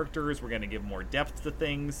the characters, we're going to give more depth to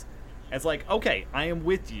things. It's like, okay, I am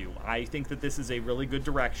with you. I think that this is a really good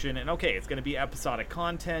direction, and okay, it's going to be episodic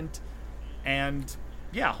content, and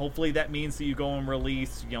yeah, hopefully that means that you go and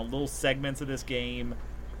release, little segments of this game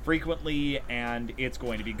frequently, and it's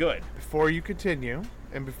going to be good. Before you continue,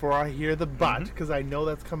 and before I hear the but, because I know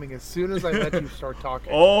that's coming as soon as I let you start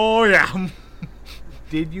talking. Oh, yeah.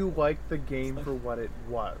 Did you like the game for what it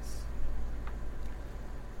was?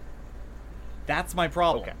 That's my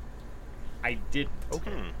problem. Okay. I didn't.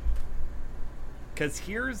 Okay. Because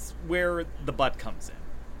here's where the butt comes in.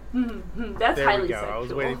 That's there highly we go. sexual. I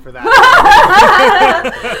was waiting for that.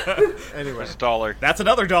 Anyway, That's $1. That's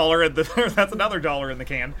another $1 in the. That's another $1 in the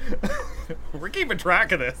can. We're keeping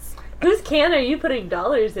track of this. Whose can are you putting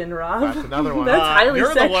dollars in, Rob? That's another one. That's highly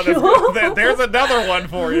you're sexual. The one that's there's another one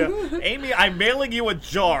for you, Amy. I'm mailing you a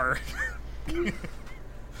jar.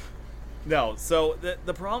 No, so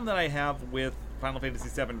the problem that I have with Final Fantasy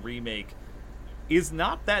VII Remake is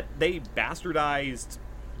not that they bastardized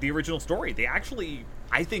the original story. They actually,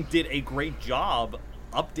 I think, did a great job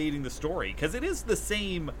updating the story, because it is the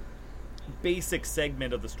same basic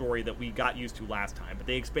segment of the story that we got used to last time, but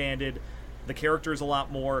they expanded the characters a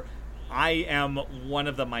lot more. I am one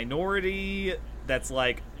of the minority that's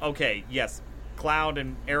like, okay, yes, Cloud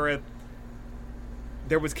and Aerith,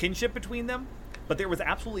 there was kinship between them, but there was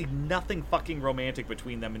absolutely nothing fucking romantic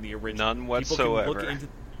between them in the original. None whatsoever.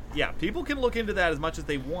 People can look into that as much as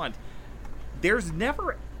they want. There's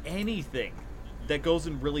never anything that goes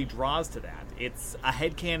and really draws to that. It's a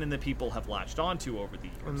headcanon that people have latched onto over the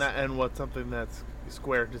years. And what's something that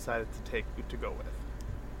Square decided to go with?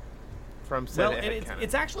 From said headcanon.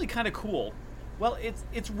 It's actually kind of cool. Well,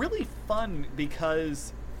 it's really fun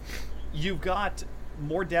because you've got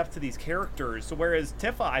more depth to these characters. So whereas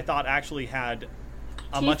Tifa, I thought, actually had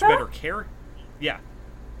a much better character. Yeah.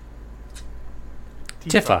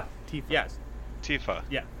 Tifa. Yes. Tifa.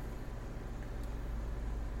 Yeah.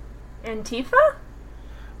 And Tifa?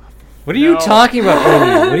 What are you talking about,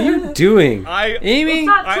 Amy? What are you doing? Amy? It's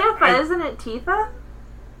not Tifa, isn't it Tifa?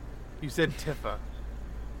 You said Tifa.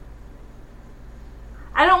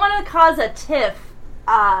 I don't want to cause a tiff,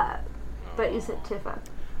 but you said Tifa.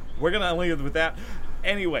 We're going to leave with that.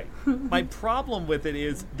 Anyway, my problem with it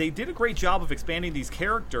is they did a great job of expanding these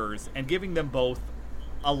characters and giving them both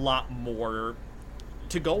a lot more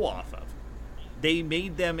to go off of. They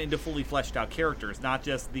made them into fully fleshed out characters, not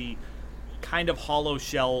just the kind of hollow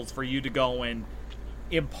shells for you to go and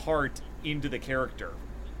impart into the character.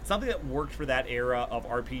 Something that worked for that era of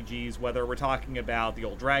RPGs, whether we're talking about the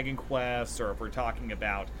old Dragon Quest or if we're talking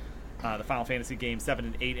about the Final Fantasy games 7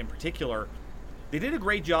 and 8 in particular, they did a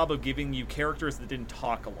great job of giving you characters that didn't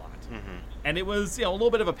talk a lot. And it was, a little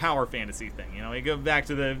bit of a power fantasy thing. You go back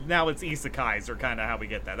to now it's isekais are kind of how we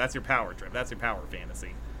get that. That's your power trip. That's your power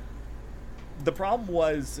fantasy. The problem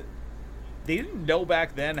was they didn't know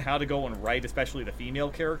back then how to go and write, especially the female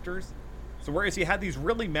characters. So whereas you had these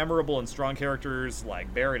really memorable and strong characters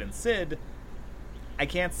like Barret and Cid, I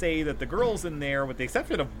can't say that the girls in there, with the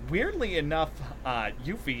exception of, weirdly enough,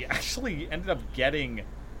 Yuffie, actually ended up getting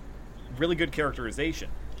really good characterization.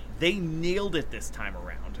 They nailed it this time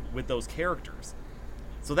around with those characters.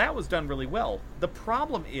 So that was done really well. The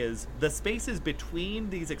problem is the spaces between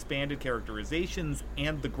these expanded characterizations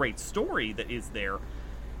and the great story that is there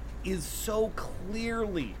is so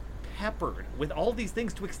clearly peppered with all these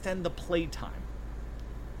things to extend the playtime.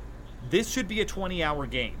 This should be a 20-hour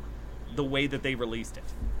game, the way that they released it.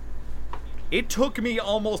 It took me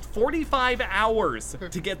almost 45 hours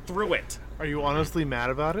to get through it. Are you honestly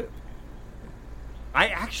mad about it? I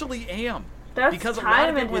actually am. That's because a lot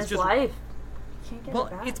time of it in was his just life. Can't get it well,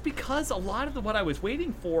 back. it's because a lot of what I was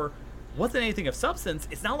waiting for wasn't anything of substance.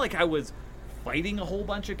 It's not like I was fighting a whole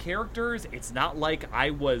bunch of characters. It's not like I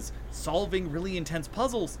was solving really intense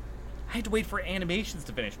puzzles. I had to wait for animations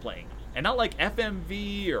to finish playing. And not like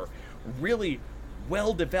FMV or really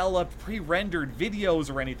well-developed, pre-rendered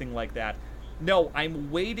videos or anything like that. No,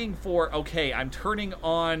 I'm waiting for, okay, I'm turning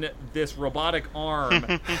on this robotic arm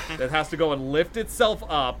that has to go and lift itself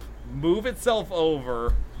up, move itself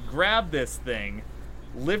over, grab this thing,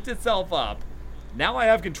 lift itself up. Now I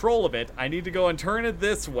have control of it. I need to go and turn it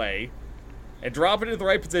this way and drop it into the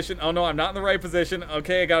right position. Oh no, I'm not in the right position.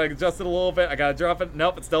 Okay, I gotta adjust it a little bit. I gotta drop it.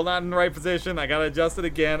 Nope, it's still not in the right position. I gotta adjust it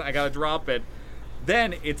again. I gotta drop it.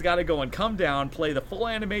 Then it's gotta go and come down, play the full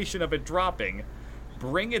animation of it dropping,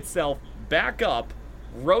 bring itself back up,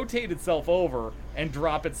 rotate itself over, and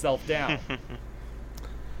drop itself down.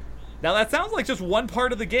 Now that sounds like just one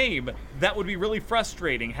part of the game that would be really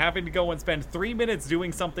frustrating, having to go and spend 3 minutes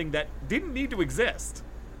doing something that didn't need to exist.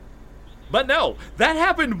 But no, that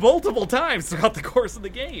happened multiple times throughout the course of the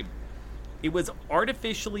game. It was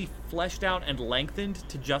artificially fleshed out and lengthened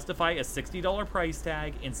to justify a $60 price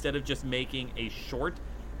tag instead of just making a short,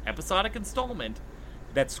 episodic installment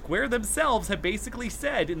that Square themselves had basically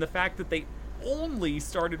said in the fact that they only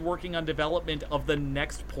started working on development of the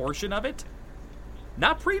next portion of it.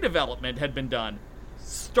 Not pre-development had been done,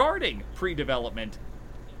 starting pre-development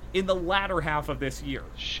in the latter half of this year.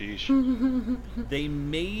 Sheesh. They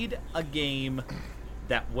made a game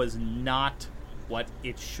that was not what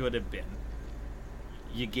it should have been.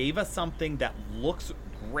 You gave us something that looks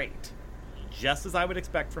great, just as I would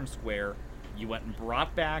expect from Square. You went and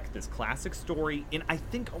brought back this classic story in, I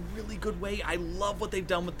think, a really good way. I love what they've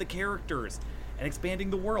done with the characters and expanding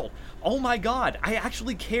the world. Oh my god, I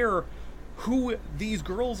actually care who these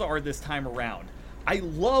girls are this time around. I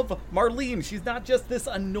love Marlene. She's not just this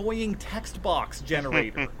annoying text box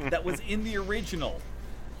generator that was in the original.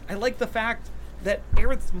 I like the fact that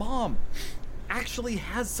Aerith's mom actually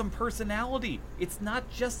has some personality. It's not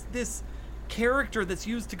just this character that's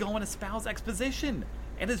used to go and espouse exposition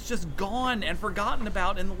and is just gone and forgotten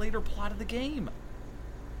about in the later plot of the game.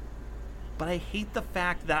 But I hate the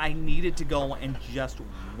fact that I needed to go and just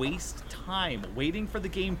waste time waiting for the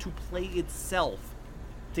game to play itself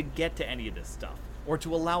to get to any of this stuff, or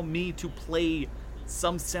to allow me to play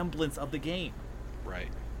some semblance of the game.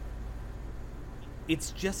 Right.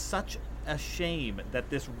 It's just such a shame that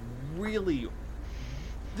this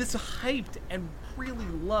hyped and really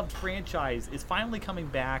loved franchise is finally coming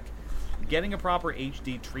back, getting a proper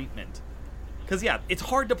HD treatment. Because yeah, it's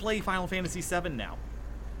hard to play Final Fantasy VII now.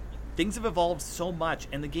 Things have evolved so much,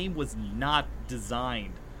 and the game was not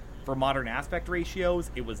designed for modern aspect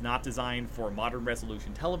ratios. It was not designed for modern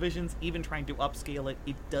resolution televisions. Even trying to upscale it,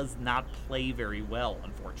 it does not play very well,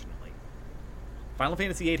 unfortunately. Final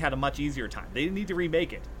Fantasy VIII had a much easier time. They didn't need to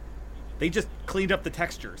remake it. They just cleaned up the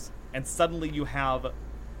textures, and suddenly you have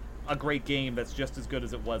a great game that's just as good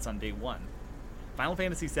as it was on day one. Final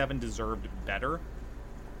Fantasy VII deserved better.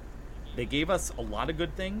 They gave us a lot of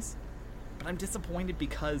good things, but I'm disappointed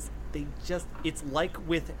because it's like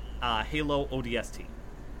with Halo ODST.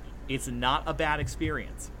 It's not a bad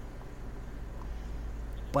experience,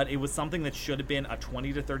 but it was something that should have been a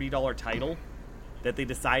 $20 to $30 title that they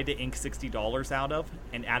decided to ink $60 out of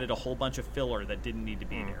and added a whole bunch of filler that didn't need to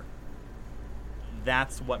be there.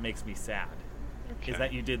 That's what makes me sad, is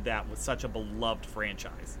that you did that with such a beloved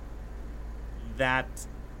franchise. That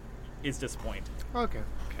is disappointing. Okay.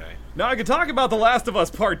 Now I could talk about The Last of Us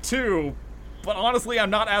Part 2, but honestly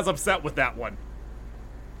I'm not as upset with that one.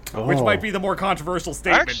 Which might be the more controversial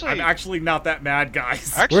statement. I'm actually not that mad,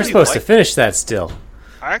 guys. We're supposed to finish that still.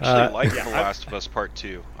 I actually liked The Last of Us Part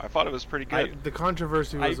 2. I thought it was pretty good. The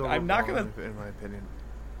controversy was I'm not gonna, in my opinion.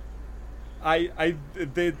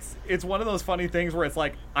 It's one of those funny things where it's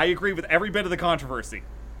like, I agree with every bit of the controversy.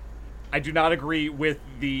 I do not agree with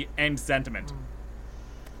the end sentiment.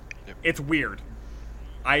 Yep. It's weird.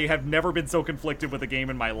 I have never been so conflicted with a game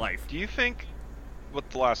in my life. Do you think with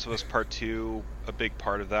The Last of Us Part 2, a big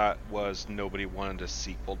part of that was nobody wanted a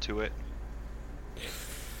sequel to it?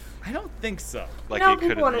 I don't think so. Like no, it couldn't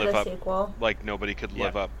people wanted live a up. sequel. Like nobody could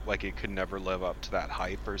live up. Like it could never live up to that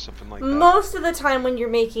hype or something like that. Most of the time, when you're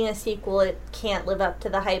making a sequel, it can't live up to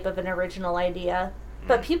the hype of an original idea.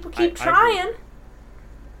 But people keep trying.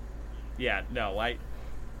 Yeah, no,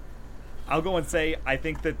 I'll go and say I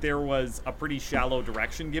think that there was a pretty shallow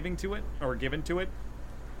direction given to it.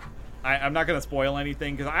 I'm not going to spoil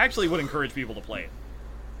anything because I actually would encourage people to play it.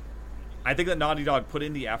 I think that Naughty Dog put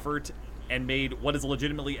in the effort and made what is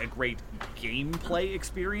legitimately a great gameplay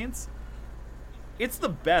experience. it's the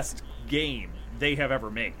best game they have ever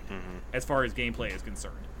made, as far as gameplay is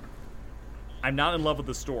concerned. I'm not in love with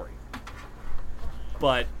the story.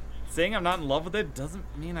 But saying I'm not in love with it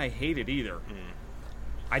doesn't mean I hate it either.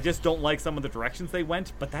 I just don't like some of the directions they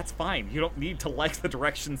went, but that's fine. You don't need to like the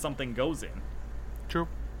direction something goes in. True.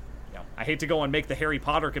 I hate to go and make the Harry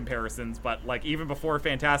Potter comparisons, but like even before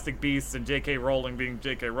Fantastic Beasts and J.K. Rowling being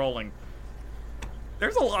J.K. Rowling,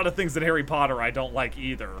 there's a lot of things in Harry Potter I don't like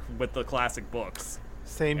either with the classic books.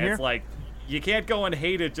 Same And here. it's like, you can't go and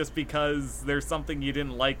hate it just because there's something you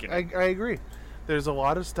didn't like in it. I agree. There's a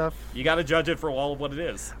lot of stuff. You gotta judge it for all of what it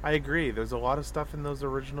is. I agree. There's a lot of stuff in those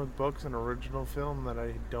original books and original film that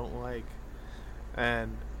I don't like.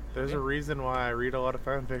 And there's a reason why I read a lot of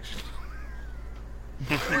fan fiction.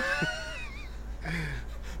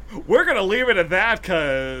 We're gonna leave it at that,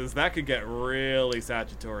 because that could get really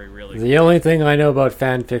statutory really The only thing I know about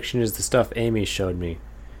fan fiction is the stuff Amy showed me.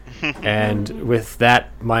 And with that,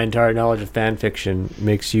 my entire knowledge of fan fiction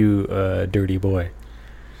makes you a dirty boy.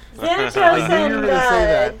 Xanatos I knew you were gonna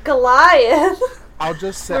say and that. Goliath. I'll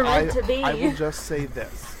just say We're meant to be. I will just say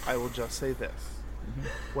this.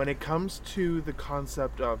 When it comes to the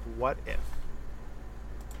concept of what if,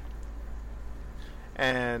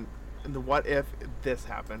 and the what if this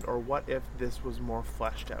happened, or what if this was more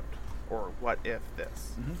fleshed out, or what if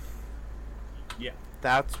this. Yeah.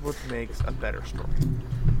 That's what makes a better story.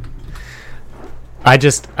 I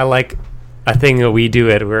like a thing that we do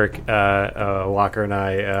at work. Walker and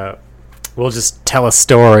I, we'll just tell a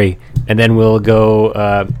story, and then we'll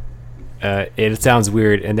go. It sounds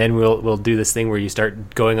weird, and then we'll do this thing where you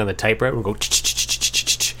start going on the typewriter. We'll go.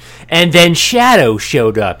 And then Shadow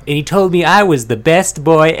showed up, and he told me I was the best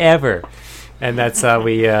boy ever. And that's how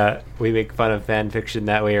we make fun of fan fiction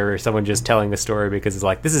that way, or someone just telling a story because it's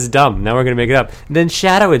like, this is dumb, now we're going to make it up. And then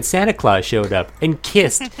Shadow and Santa Claus showed up and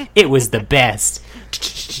kissed. It was the best.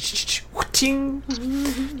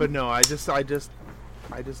 But no, I just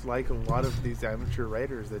like a lot of these amateur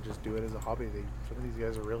writers that just do it as a hobby. Some of these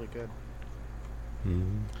guys are really good.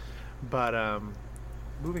 But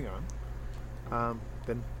moving on.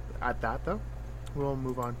 Then at that though, we'll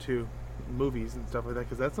move on to movies and stuff like that,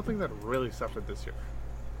 because that's something that really suffered this year.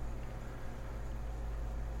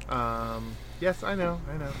 Yes, I know,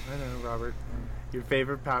 Robert. Your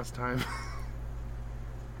favorite pastime.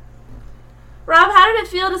 Rob, how did it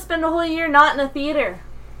feel to spend a whole year not in a theater?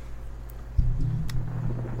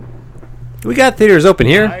 We got theaters open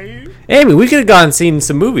here. Amy, we could have gone and seen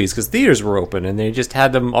some movies because theaters were open and they just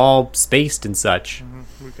had them all spaced and such.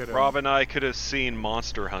 Rob and I could have seen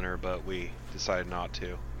Monster Hunter, but we decided not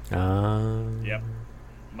to. Yep.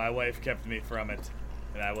 My wife kept me from it,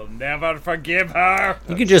 and I will never forgive her.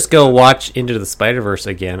 You could just go watch Into the Spider-Verse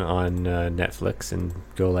again on Netflix and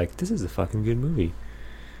go like, this is a fucking good movie.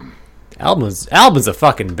 Album's a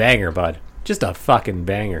fucking banger, bud. Just a fucking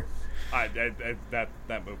banger.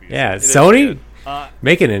 That movie. Yeah, Sony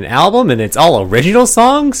making an album and it's all original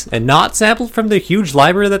songs and not sampled from the huge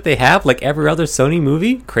library that they have, like every other Sony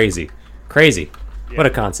movie. Crazy. Yeah. What a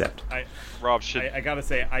concept. Rob should. I gotta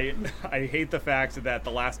say, I hate the fact that the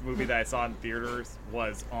last movie that I saw in theaters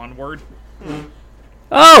was Onward.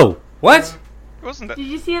 Oh, what? Wasn't that? Did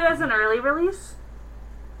you see it as an early release?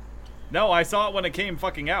 No, I saw it when it came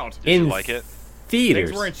fucking out. Did you like it? Theaters.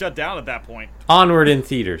 Things weren't shut down at that point. Onward in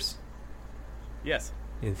theaters. Yes.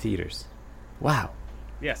 In theaters. Wow.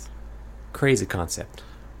 Yes. Crazy concept.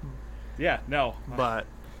 Yeah. No. But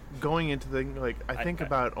going into the I think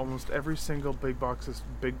about almost every single big box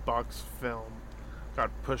film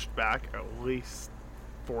got pushed back at least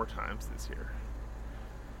 4 times this year.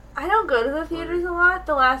 I don't go to the theaters a lot.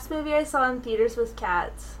 The last movie I saw in theaters was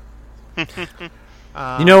Cats.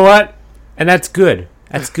 You know what? And that's good.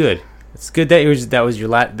 It's good that was your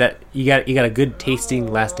that you got a good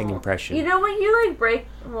tasting, lasting impression. You know when you break?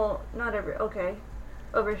 Well, not every. Okay,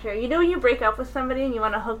 overshare. You know when you break up with somebody and you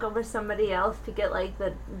want to hook up with somebody else to get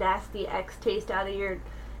the nasty X taste out of your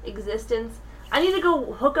existence? I need to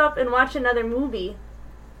go hook up and watch another movie.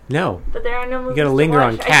 No, but there are no movies. You gotta linger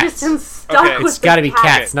on I Cats. just am stuck with it's got to be Cats.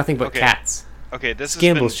 Cats. Nothing but Cats. Okay, this has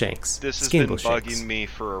been bugging me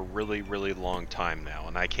for a really, really long time now,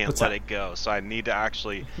 and I can't let it go. So I need to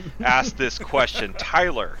actually ask this question,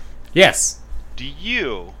 Tyler. Yes. Do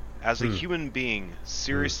you, as a human being,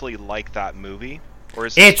 seriously like that movie, or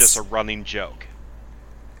is it just a running joke?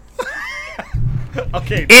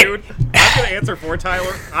 Okay, dude, I'm gonna answer for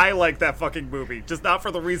Tyler. I like that fucking movie, just not for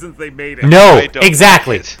the reasons they made it. No,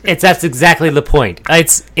 exactly. That's exactly the point.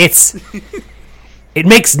 It's. It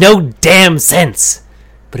makes no damn sense,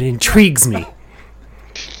 but it intrigues me,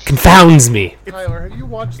 confounds me. Tyler, have you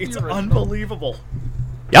watched the original? Unbelievable.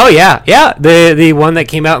 Oh yeah. The one that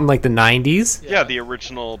came out in like the 90s. Yeah, the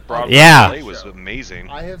original Broadway play was amazing.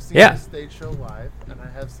 I have seen Yeah. the stage show live, and I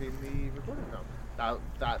have seen the recorded film.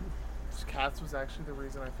 That Cats was actually the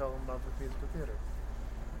reason I fell in love with musical theater.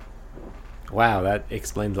 Wow, that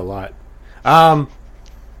explains a lot.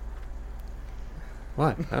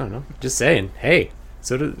 What? I don't know. Just saying. Hey,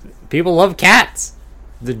 so do people love Cats?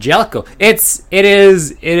 The Jellicle. It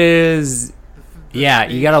is. Yeah,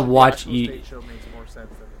 you gotta watch. The stage show makes more sense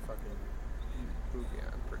than the fucking movie.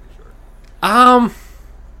 I'm pretty sure.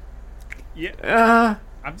 Yeah.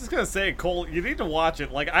 I'm just gonna say, Cole, you need to watch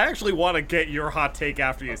it. Like, I actually want to get your hot take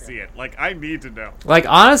after you see it. Like, I need to know. Like,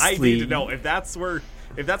 honestly, I need to know if that's where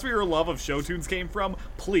your love of show tunes came from.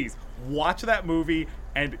 Please watch that movie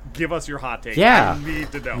and give us your hot take. Yeah. I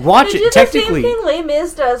need to know. Watch They it. do Technically, the same thing Les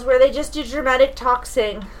Mis does, where they just do dramatic talk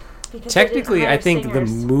sing. because they didn't technically, hire I think the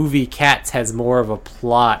singers. movie Cats has more of a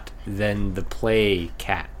plot than the play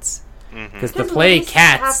Cats. Because the play movies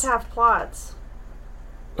Cats, have to have plots.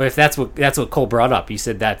 if that's what Cole brought up, he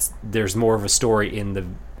said there's more of a story in the.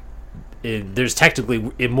 There's technically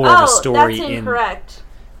more of a story that's in. incorrect.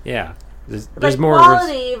 Yeah, there's Like more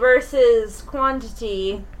quality versus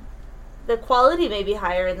quantity. The quality may be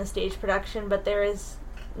higher in the stage production, but there is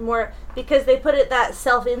more because they put it that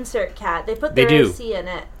self-insert cat. They put They their do. OC in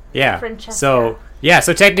it. Yeah. Francesca.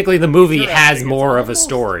 So technically the movie has Interesting. more It's of a almost-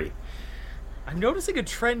 story. I'm noticing a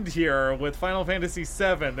trend here with Final Fantasy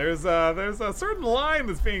VII. There's a certain line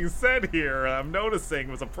that's being said here. I'm noticing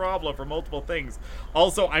was a problem for multiple things.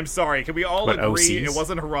 Also, I'm sorry. Can we all What, agree OCs? it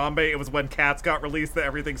wasn't Harambe? It was when Cats got released that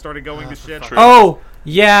everything started going to shit. True. Oh,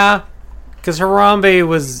 yeah. Because Harambe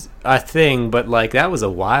was a thing, but like that was a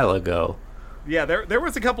while ago. Yeah, there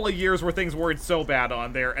was a couple of years where things weren't so bad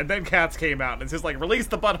on there, and then Cats came out, and it's just like, release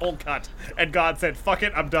the butthole cut, and God said, fuck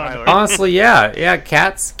it, I'm done. Honestly, yeah.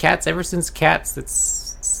 Cats. Ever since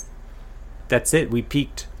Cats, that's it. We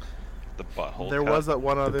peaked. The butthole. There cut. was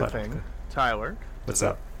one other butthole thing, cut. Tyler. What's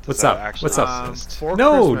up? Does What's that up? actually What's up? exist? For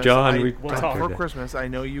No, Christmas, John, we We'll talk. for about Christmas, I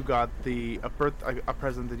know you got a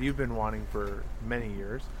present that you've been wanting for many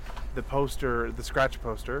years. The scratch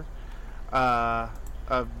poster, of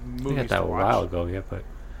We movies got that to a watch. while ago, yeah, but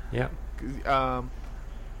yeah.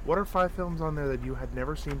 What are 5 films on there that you had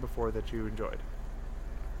never seen before that you enjoyed?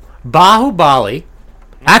 Bahubali.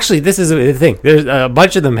 Actually, this is the thing. There's a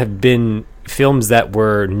bunch of them have been films that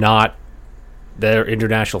were not their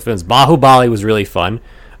international films. Bahubali was really fun.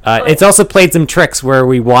 It's also played some tricks where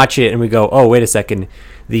we watch it and we go, "Oh, wait a second.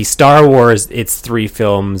 The Star Wars, it's 3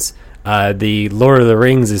 films. The Lord of the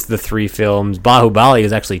Rings is the 3 films. Bahubali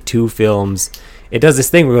is actually 2 films." It does this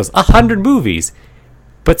thing where it goes 100 movies.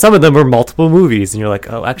 But some of them are multiple movies, and you're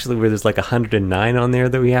like, oh, actually, where there's like 109 on there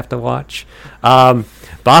that we have to watch.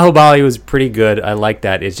 Bahubali was pretty good. I like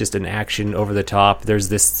that. It's just an action over the top. There's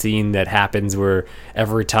this scene that happens where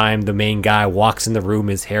every time the main guy walks in the room,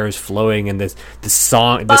 his hair is flowing, and the same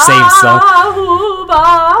song.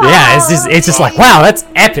 Yeah, it's just like, wow, that's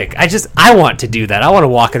epic. I want to do that. I want to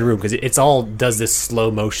walk in a room because it's all does this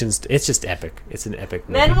slow motion. It's just epic. It's an epic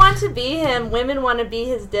movie. Men want to be him. Women want to be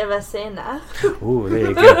his Devasena. Ooh, there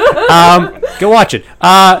you go. Go watch it.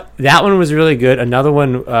 That one was really good. Another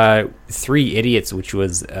one, 3 Idiots, which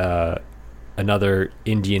was another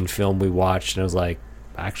Indian film we watched, and it was like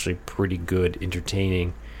actually pretty good,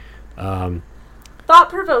 entertaining.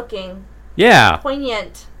 Thought-provoking. Yeah,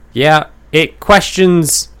 Poignant. yeah. It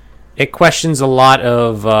questions a lot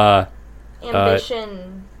of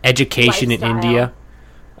Ambition. education in lifestyle. India.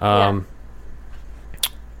 Yeah.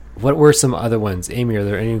 What were some other ones? Amy, are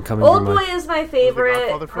there any coming to Old your Boy mind? is my favorite,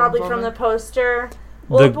 Godfather probably films on from the there? poster.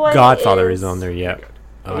 The Old Boy Godfather is on there, yeah.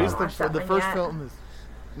 At least watched that the one first yet. film is.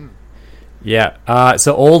 Yeah.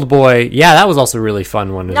 So Old Boy, yeah, that was also a really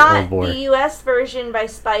fun one. Old Not Boy. the U.S. version by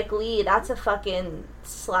Spike Lee. That's a fucking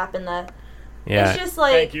slap in the... Yeah. It's just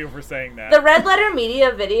like... Thank you for saying that. The Red Letter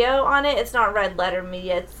Media video on it, it's not Red Letter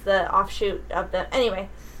Media, it's the offshoot of them. Anyway,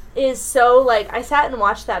 is so, like, I sat and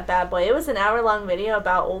watched that bad boy. It was an hour-long video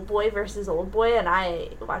about Old Boy versus Old Boy, and I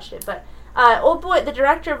watched it. But Old Boy, the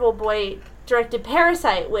director of Old Boy, directed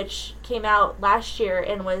Parasite, which came out last year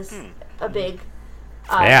and was a big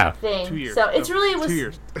Yeah. thing. 2 years. So it's really... It was 2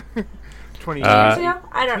 years. 20 years ago?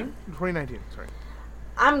 I don't... 2019, sorry.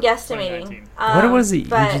 I'm guesstimating. 2019. What was he?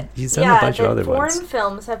 But He's done a bunch of other the foreign ones.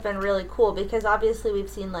 films have been really cool because obviously we've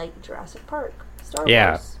seen like Jurassic Park, Star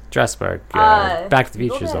Yeah. Wars. Jurassic Park. Back to the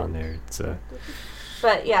Evil Future's Dead. on there. It's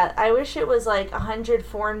But yeah, I wish it was like 100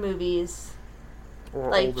 foreign movies,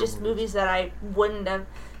 Or like older just movies that I wouldn't have,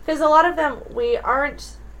 because a lot of them we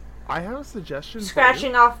aren't I have a suggestion. for you.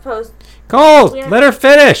 scratching off post. Cole, We're- let her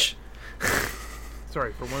finish.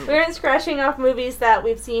 Sorry, for one. We aren't scratching off movies that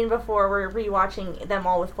we've seen before. We're rewatching them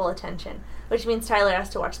all with full attention, which means Tyler has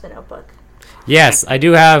to watch The Notebook. Yes, I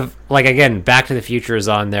do have, like, again, Back to the Future is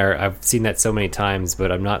on there. I've seen that so many times,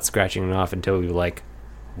 but I'm not scratching it off until we, like,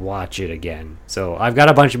 watch it again. So I've got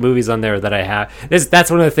a bunch of movies on there that I have. That's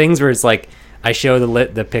one of the things where it's like, I show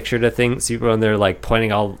the picture to things, people on there, like,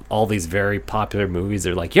 pointing all these very popular movies.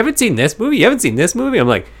 They're like, you haven't seen this movie? You haven't seen this movie? I'm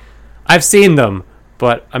like, I've seen them.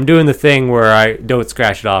 But I'm doing the thing where I don't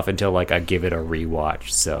scratch it off until, like, I give it a rewatch,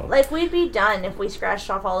 so... Like, we'd be done if we scratched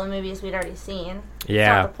off all the movies we'd already seen.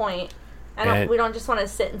 Yeah. That's not the point. We don't just want to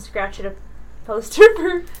sit and scratch at a poster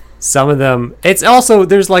for... Some of them... It's also...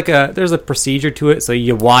 There's a procedure to it, so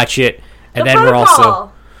you watch it, and then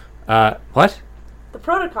protocol. We're also... What? The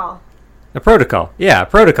protocol. A protocol. Yeah, a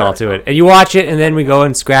protocol to it. And you watch it, and then we go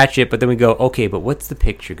and scratch it, but then we go, okay, but what's the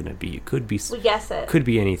picture going to be? It could be... We guess it. Could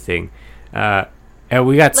be anything. And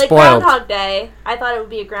we got like spoiled. Groundhog Day, I thought it would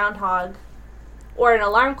be a groundhog. Or an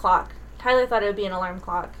alarm clock. Tyler thought it would be an alarm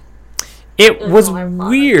clock. It was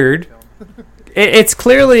weird. It's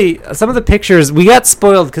clearly... Some of the pictures... We got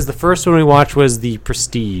spoiled because the first one we watched was The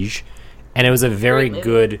Prestige. And it was a very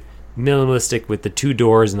good minimalistic with the two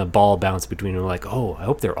doors and the ball bounce between them. Like, oh, I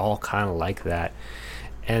hope they're all kind of like that.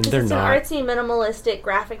 And they're not. It's an artsy, minimalistic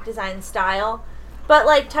graphic design style. But,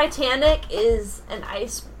 like, Titanic is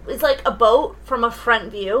it's like a boat from a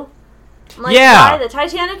front view. I'm like, yeah. Why? The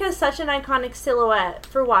Titanic has such an iconic silhouette.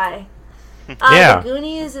 For why? Yeah. The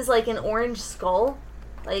Goonies is like an orange skull.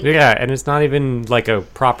 Like, yeah, and it's not even like a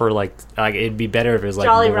proper, like it'd be better if it was like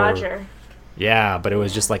Jolly more, Roger. Yeah, but it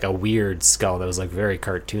was just like a weird skull that was like very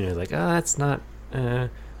cartoony. Like, oh, that's not...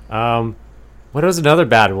 What was another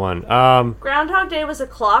bad one? Groundhog Day was a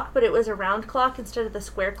clock, but it was a round clock instead of the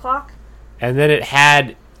square clock. And then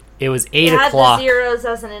it was 8 o'clock. It had the zeros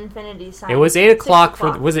as an infinity sign. It was 8 o'clock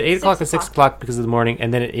was it 8 o'clock or 6 6 o'clock because of the morning?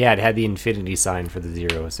 And then it had the infinity sign for the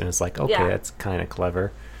zeros. And it's like, okay, Yeah. that's kind of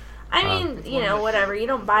clever. I mean, whatever. You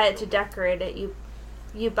don't buy it to decorate it.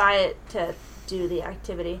 You buy it to do the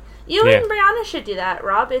activity. You and Brianna should do that,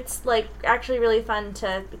 Rob. It's like actually really fun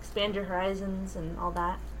to expand your horizons and all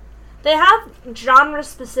that. They have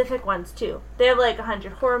genre-specific ones, too. They have like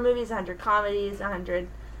 100 horror movies, 100 comedies, 100...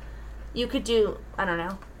 You could do... I don't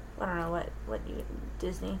know what you...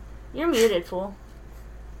 Disney. You're muted, fool.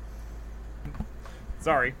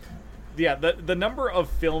 Sorry. Yeah, the number of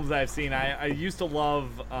films that I've seen, I used to love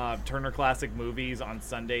Turner Classic Movies on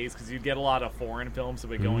Sundays because you'd get a lot of foreign films that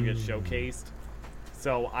would go and get showcased.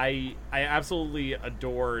 So I absolutely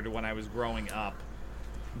adored when I was growing up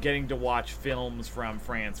getting to watch films from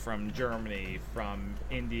France, from Germany, from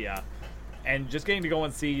India, and just getting to go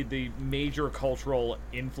and see the major cultural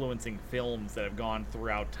influencing films that have gone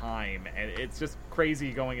throughout time. And it's just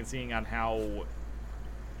crazy going and seeing on how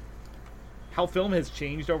film has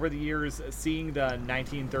changed over the years, seeing the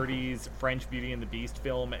 1930s French Beauty and the Beast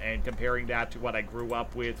film and comparing that to what I grew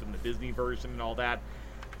up with in the Disney version and all that.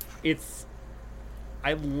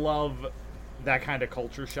 I love that kind of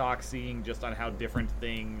culture shock, seeing just on how different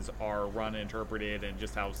things are run and interpreted and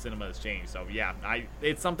just how cinema has changed. So yeah,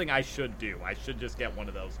 it's something I should do. I should just get one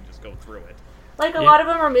of those and just go through it. Like a lot of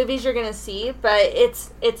them are movies you're gonna see, but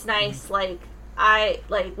it's nice. Like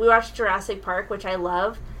we watched Jurassic Park, which I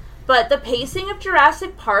love, but the pacing of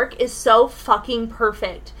Jurassic Park is so fucking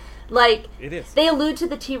perfect. Like, it is. They allude to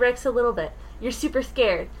the T-Rex a little bit. You're super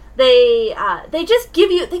scared. They just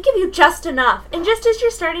give you just enough. And just as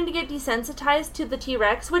you're starting to get desensitized to the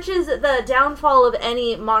T-Rex, which is the downfall of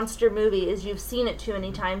any monster movie, is you've seen it too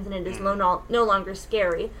many times and it is no longer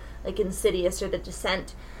scary, like Insidious or The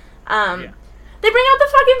Descent. They bring out the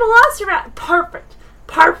fucking Velociraptor.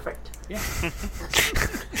 Perfect. Yeah.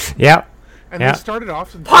 Yeah. And they started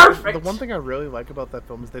off... Perfect! The one thing I really like about that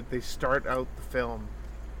film is that they start out the film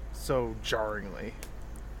so jarringly.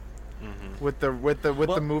 Mm-hmm. With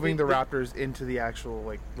the moving the raptors into the actual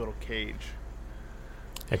like little cage.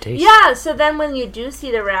 Yeah, so then when you do see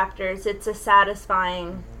the raptors, it's a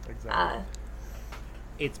satisfying. Exactly.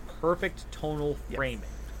 It's perfect tonal framing.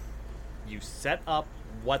 You set up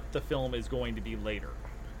what the film is going to be later.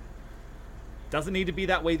 Doesn't need to be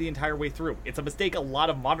that way the entire way through. It's a mistake a lot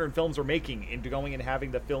of modern films are making into going and having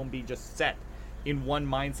the film be just set in one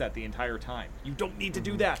mindset the entire time. You don't need to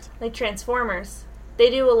do that. Like Transformers. They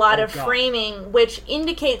do a lot of framing, which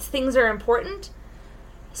indicates things are important,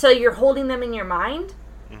 so you're holding them in your mind,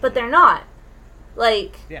 but they're not.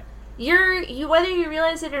 Like, you whether you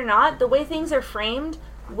realize it or not, the way things are framed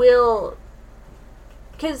will...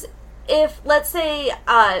 Because if, let's say,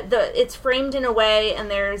 it's framed in a way and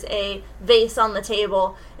there's a vase on the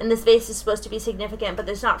table, and this vase is supposed to be significant, but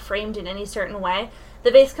it's not framed in any certain way,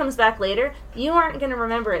 the vase comes back later, you aren't going to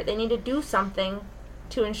remember it. They need to do something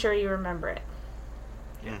to ensure you remember it.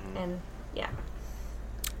 Mm-hmm. And, yeah.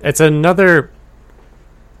 It's another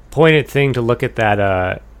poignant thing to look at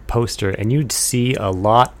that poster, and you'd see a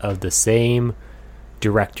lot of the same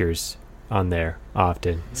directors on there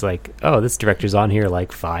often. It's like, oh, this director's on here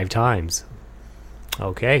like 5 times.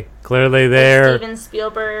 Okay, clearly they're Steven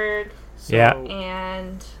Spielberg. Yeah.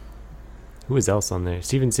 And who was else on there?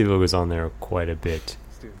 Steven Spielberg was on there quite a bit.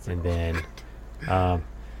 And then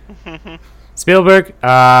Spielberg,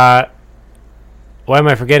 why am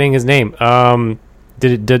I forgetting his name?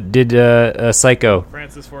 Did Psycho.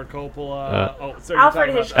 Francis Ford Coppola. Alfred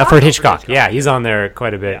Hitchcock. Alfred Hitchcock. Yeah, he's on there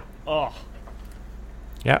quite a bit. Yeah. Oh.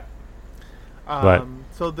 Yeah. But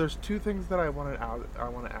so there's 2 things that I want to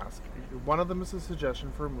ask. One of them is a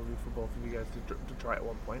suggestion for a movie for both of you guys to try at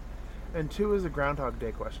one point, and 2 is a Groundhog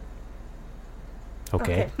Day question.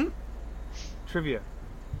 okay. Trivia.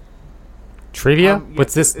 Trivia? Yes,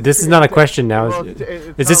 What's this? it's This is tri- not a question now. well, Is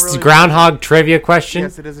it's this not really- Groundhog trivia question?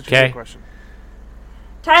 Yes, it is a trivia Okay. question.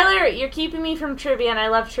 Tyler, you're keeping me from trivia, and I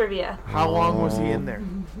love trivia. How long was he in there?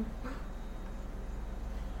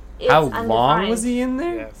 It's How long undefined. was he in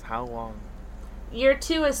there? Yes, how long? You're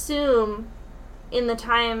to assume in the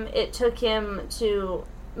time it took him to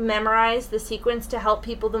memorize the sequence to help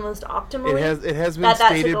people the most optimally. It has been that should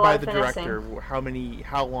stated go by on the finessing. director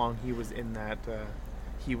how long he was in that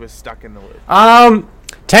he was stuck in the loop.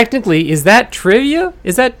 Technically, is that trivia?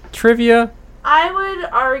 I would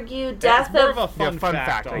argue death It's more of of a fun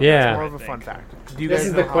fact. I on guess. Yeah. It's more of a I fun think. fact. Do you This guys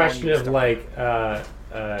is know the how long question he was of stuck? like.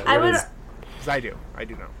 I would. 'Cause I do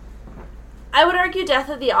know. I would argue death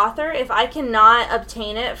of the author. If I cannot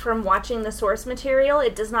obtain it from watching the source material,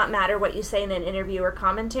 it does not matter what you say in an interview or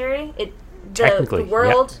commentary. The Technically,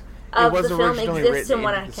 world of it was the film originally exists written in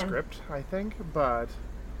what in I the can. script, I think, but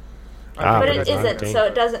Ah, But but it it's isn't, not so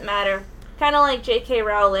it doesn't matter. Kind of like J.K.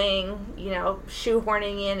 Rowling,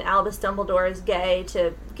 shoehorning in Albus Dumbledore as gay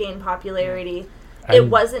to gain popularity. It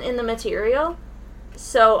And- wasn't in the material,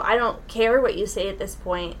 so I don't care what you say at this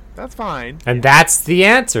point. that's fine. And that's the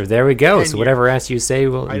answer. There we go. 10 So whatever answer you say,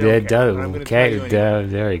 well, I don't care, but I'm gonna tell okay. you anyway.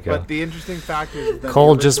 There you go. But the interesting fact is that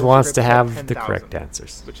Cole the just original wants to script had have the 10,000, correct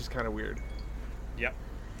answers. which is kind of weird. Yep.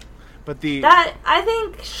 But the That, I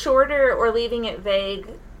think, shorter or leaving it vague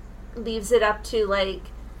leaves it up to, like,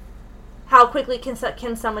 how quickly can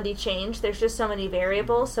somebody change? There's just so many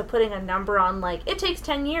variables, so putting a number on, like, it takes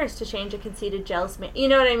 10 years to change a conceited gels man. You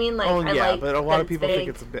know what I mean? Like, oh I yeah, like but a lot that of people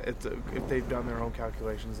think vague. if they've done their own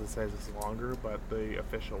calculations, it says it's longer, but the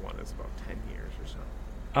official one is about 10 years or so.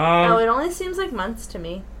 Oh, it only seems like months to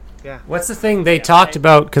me. Yeah. What's the thing they talked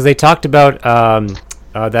about? Because they talked about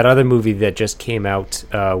that other movie that just came out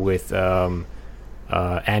with Andy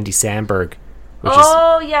Samberg, which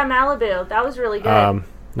Yeah, Malibu. That was really good.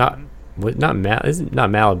 isn't not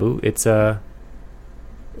Malibu. It's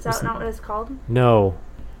Is that not what it's called? no.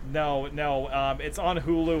 No, it's on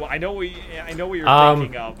Hulu. I know what you're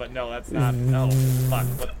thinking of, but no, that's not. No, fuck.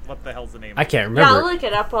 What the hell's the name? I can't Yeah, I'll remember. look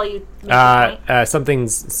it up while you make your point.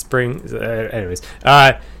 Something's spring. Anyways,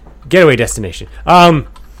 getaway destination.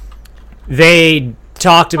 They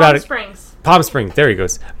talked about Palm it. Springs. Palm Springs. There he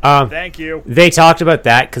goes. Thank you. They talked about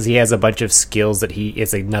that because he has a bunch of skills that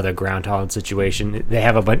it's another groundhog situation. He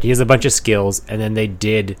has a bunch of skills, and then they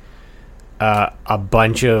did a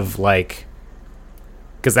bunch of like,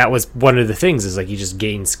 because that was one of the things is like you just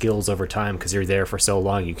gain skills over time because you're there for so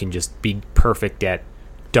long. You can just be perfect at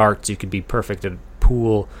darts. You could be perfect at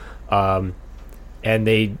pool,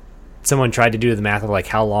 and someone tried to do the math of like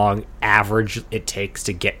how long average it takes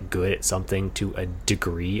to get good at something to a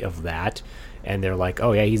degree of that, and they're like,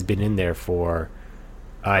 oh yeah, he's been in there for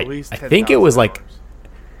At least I think it 10,000 was like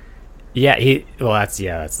hours.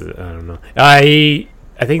 that's I don't know. I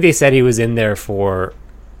think they said he was in there for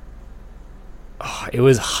it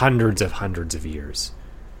was hundreds of years.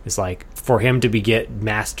 It's like for him to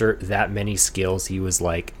master that many skills, he was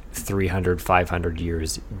like 300 500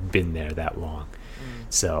 years been there that long.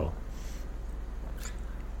 So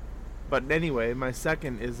But anyway, my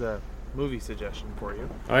second is a movie suggestion for you.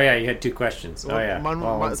 oh yeah, you had 2 questions. Well, my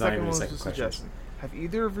Well, it's not second even one a was second a question. suggestion. Have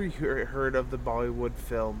either of you heard of the Bollywood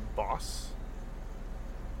film Boss?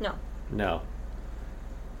 No. No.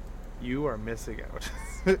 You are missing out.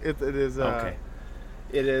 it is Okay.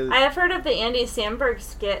 It is. I have heard of the Andy Samberg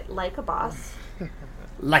skit, Like a Boss.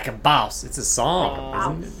 Like a Boss. It's a song, Like a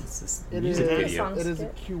isn't it? Boss. It's a It music is. video. Song It is a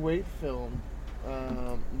skit. Kuwait film.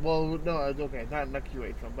 Well, no, it's okay, not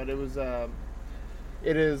Kuwait film, but it was.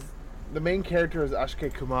 It is the main character is Akshay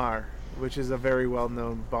Kumar, which is a very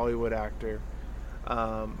well-known Bollywood actor.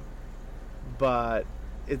 But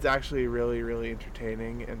it's actually really, really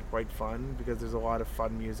entertaining and quite fun because there's a lot of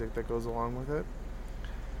fun music that goes along with it.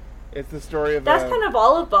 It's the story of That's kind of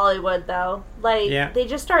all of Bollywood, though. Like, Yeah. they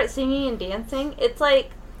just start singing and dancing. It's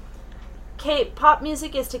like Pop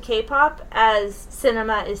music is to K-pop as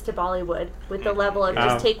cinema is to Bollywood, with the level of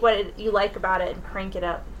just take what you like about it and crank it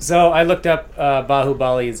up. So I looked up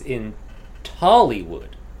Bahubali is in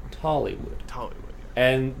Tollywood. Tollywood.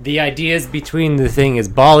 And the ideas between the thing is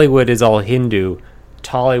Bollywood is all Hindu,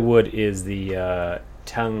 Tollywood is the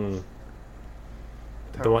tongue,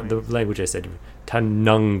 the language I said,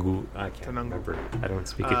 Tanungu. I can't remember. I don't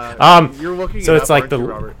speak it. You're looking so it it's up, like aren't you,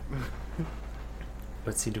 Robert?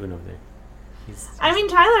 What's he doing over there? I mean,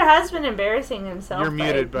 Tyler has been embarrassing himself. You're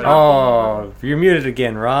muted, buddy. Oh, you're muted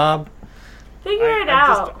again, Rob. Figure it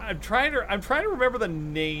out. I'm trying to remember the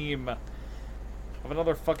name of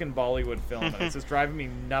another fucking Bollywood film, and it's just driving me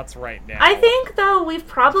nuts right now. I think, though, we've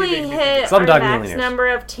probably Keep making me hit think our Slumdog max Millionaires. number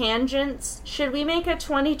of tangents. Should we make a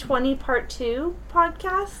 2020 Part 2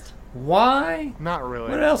 podcast? Why? Not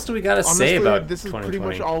really. What else do we got to Honestly, say about this is 2020?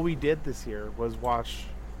 pretty much all we did this year was watch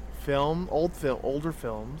older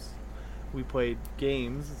films. We played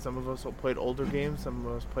games. Some of us played older games. Some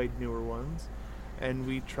of us played newer ones, and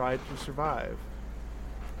we tried to survive.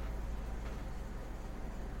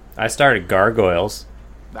 I started Gargoyles.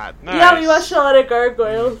 That Nice. Yeah, we watched a lot of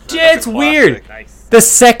Gargoyles. It's a weird. classic. Nice. The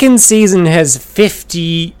second season has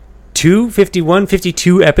 52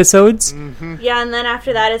 episodes. Yeah, and then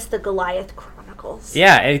after that, it's the Goliath Chronicles.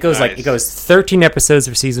 Yeah, and it goes Nice. 13 episodes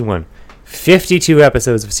for season 1, 52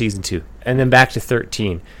 episodes for season 2, and then back to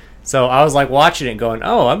 13. So I was like watching it going,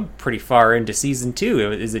 oh, I'm pretty far into season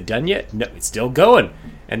 2. Is it done yet? No, it's still going.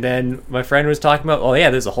 And then my friend was talking about, oh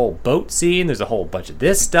yeah, there's a whole boat scene, there's a whole bunch of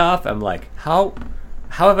this stuff. I'm like, how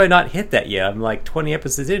have I not hit that yet? I'm like 20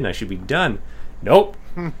 episodes in, I should be done. Nope.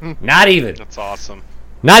 Not even. That's awesome.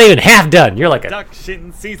 Not even half done. You're like a... Duck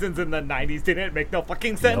shitting seasons in the 90s didn't make no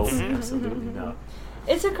fucking sense. Nope, absolutely not.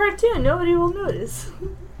 It's a cartoon. Nobody will notice.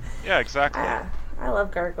 Yeah, exactly. I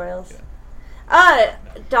love Gargoyles.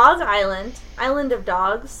 Dog Island. Island of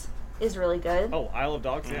Dogs is really good. Oh, Isle of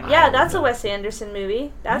Dogs, yeah. Yeah, that's a Wes Anderson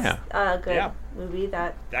movie. That's Yeah. a good Yeah. movie.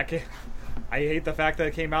 That I hate the fact that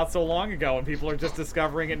it came out so long ago and people are just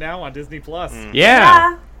discovering it now on Disney Plus.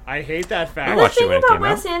 Yeah. I hate that fact. I The watched it thing when it about came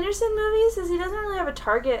Wes out. Anderson movies is he doesn't really have a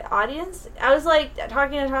target audience. I was like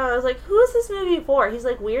talking to Tyler. I was like, "Who is this movie for?" He's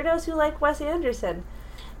like, "Weirdos who like Wes Anderson,"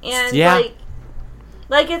 and Yeah.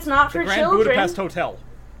 like it's not The for Grand children. Budapest Hotel.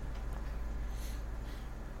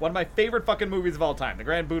 One of my favorite fucking movies of all time, The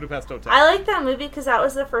Grand Budapest Hotel. I like that movie because that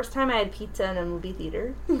was the first time I had pizza in a movie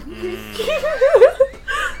theater.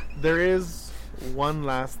 there is one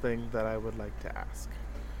last thing that I would like to ask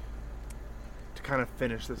to kind of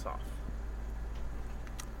finish this off.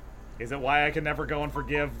 Is it why I can never go and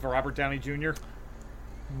forgive Robert Downey Jr.?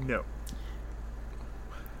 No.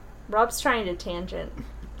 Rob's trying to tangent.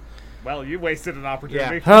 Well, you wasted an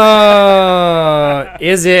opportunity.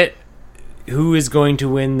 Is it who is going to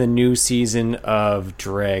win the new season of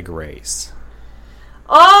Drag Race?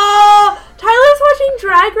 Oh, Tyler's watching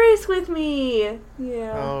Drag Race with me.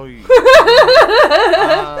 Yeah. Oh,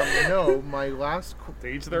 no. My last. To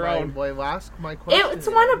each their own. My question. It's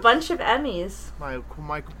won a bunch of Emmys. My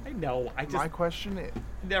I know. my question is.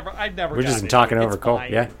 I've never. We're just gotten talking into it. over It's Cole,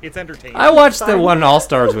 fine. yeah. It's entertaining. I watched the Fine. one All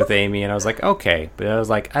Stars with Amy, and I was like, okay, but I was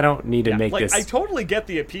like, I don't need to make like, this. I totally get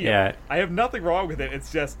the appeal. Yeah. I have nothing wrong with it.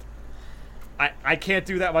 It's just I can't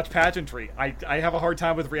do that much pageantry. I have a hard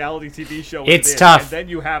time with reality TV shows. It's tough. And then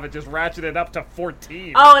you have it just ratcheted up to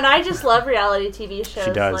 14. Oh, and I just love reality TV shows.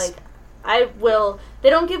 She does. Like, they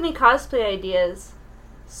don't give me cosplay ideas,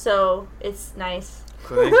 so it's nice.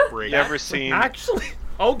 So nice break. You ever seen? Actually,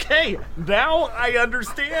 okay, now I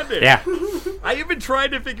understand it. Yeah. I have been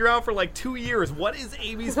trying to figure out for like 2 years what is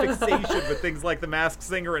Amy's fixation with things like The Masked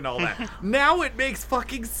Singer and all that. Now it makes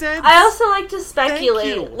fucking sense. I also like to speculate.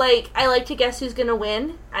 you. Like, I like to guess who's gonna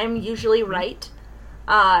win. I'm usually right.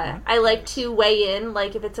 I like to weigh in.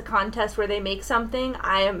 Like, if it's a contest where they make something,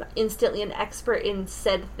 I am instantly an expert in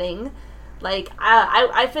said thing. Like,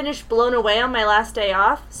 I finished Blown Away on my last day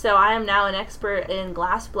off, so I am now an expert in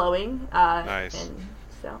glass blowing. Nice. And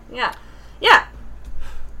so, yeah. Yeah.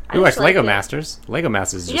 I We just watched like Lego it. Masters. Lego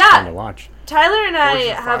Masters is just Yeah. fun to watch. Tyler and I Forged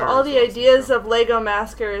in have Fire all is the awesome. ideas of Lego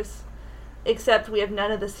Masters, except we have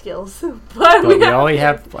none of the skills. But we only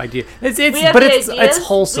have ideas. It's We have but the it's ideas,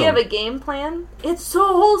 wholesome. We have a game plan. It's so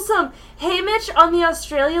wholesome. Hey Mitch on the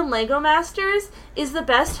Australian Lego Masters is the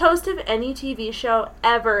best host of any TV show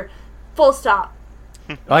ever. Full stop.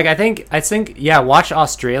 Like, I think, yeah, watch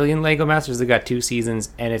Australian Lego Masters. They got 2 seasons,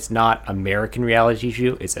 and it's not American reality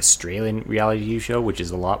show. It's Australian reality show, which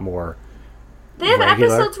is a lot more They have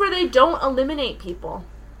regular. episodes where they don't eliminate people.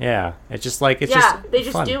 Yeah, it's just like, it's they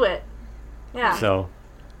just fun. do it. Yeah. So,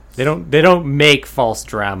 they don't make false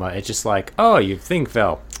drama. It's just like, oh, your thing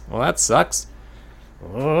fell. Well, that sucks.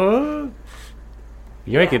 Oh.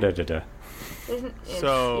 Yoink it, da-da-da.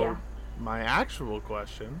 So, my actual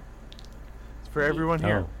question is for everyone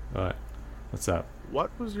here. Oh, what? What's up? What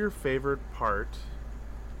was your favorite part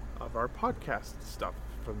of our podcast stuff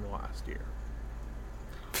from the last year?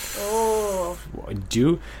 Oh.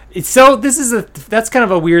 So that's kind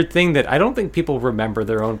of a weird thing that I don't think people remember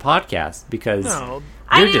their own podcast because I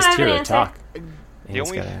you're knew just I here would to answer. talk.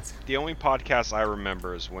 The only podcast I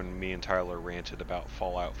remember is when me and Tyler ranted about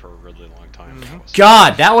Fallout for a really long time.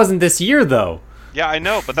 God, that wasn't this year though. Yeah, I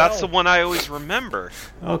know, but that's the one I always remember.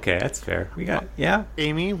 Okay, that's fair.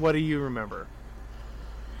 Amy, what do you remember?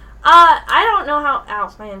 I don't know how.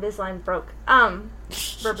 Ow, my Invisalign broke.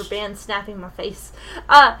 Rubber band snapping my face.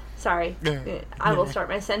 Sorry. I will start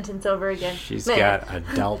my sentence over again. She's got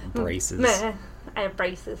adult braces. I have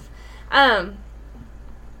braces. I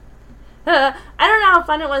don't know how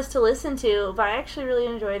fun it was to listen to, but I actually really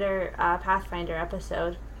enjoyed our Pathfinder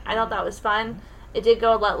episode. I thought that was fun. It did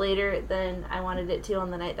go a lot later than I wanted it to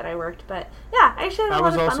on the night that I worked, but yeah, I actually had a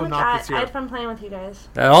lot of fun with that. I had fun playing with you guys.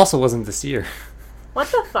 That also wasn't this year. What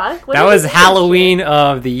the fuck? That was Halloween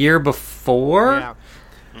of the year before? Yeah.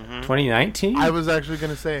 2019? I was actually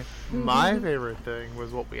going to say my favorite thing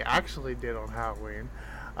was what we actually did on Halloween,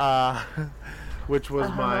 which was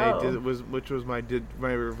my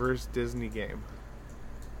reverse Disney game.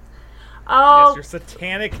 Oh, Yes, your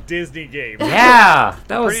satanic Disney game. Yeah,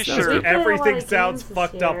 that was Pretty that was sure good. Everything games sounds this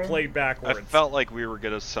fucked up year. played I backwards. felt like we were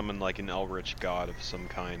gonna summon like an Eldritch god of some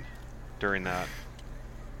kind during that.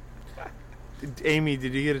 Amy,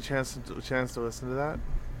 did you get a chance to listen to that?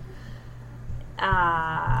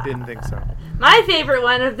 Didn't think so. My favorite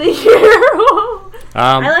one of the year.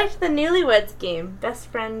 Um, I liked the Newlyweds game. Best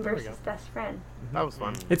friend versus best friend. That was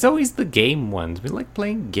fun. It's always the game ones. We like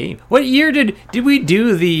playing game. What year did we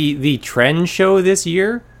do the trend show this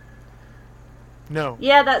year? No.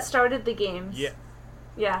 Yeah, that started the games. Yeah.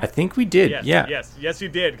 Yeah. I think we did. Yes, you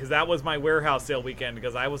did, because that was my warehouse sale weekend,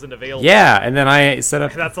 because I wasn't available. Yeah, and then I set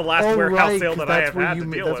up. That's the last warehouse sale that I have had to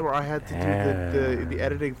deal That's with. where I had to do the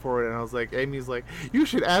editing for it, and I was like, Amy's like, you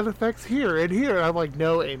should add effects here and here. And I'm like,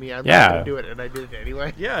 no, Amy, I'm not gonna do it, and I did it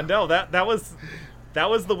anyway. Yeah, no, that was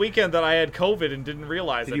the weekend that I had COVID and didn't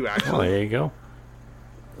realize Did it. you Oh, actually? there you go.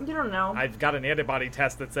 You don't know. I've got an antibody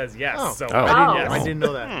test that says yes. Oh. So Oh. yes. I didn't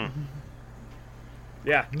know that.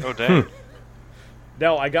 Yeah. Oh dang.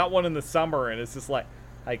 No, I got one in the summer, and it's just like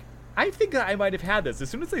I think that I might have had this. As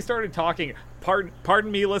soon as they started talking, pardon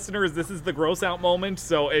me, listeners, this is the gross out moment,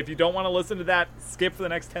 so if you don't want to listen to that, skip for the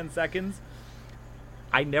next 10 seconds.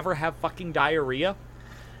 I never have fucking diarrhea,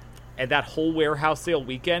 and that whole warehouse sale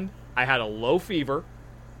weekend, I had a low fever,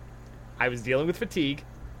 I was dealing with fatigue,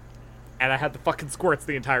 and I had the fucking squirts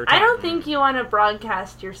the entire time. I don't think you want to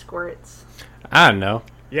broadcast your squirts. I don't know.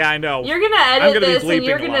 Yeah, I know. You're going to I'm edit gonna be this, and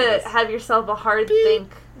you're bleeping a going lot of to this. have yourself a hard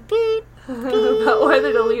think about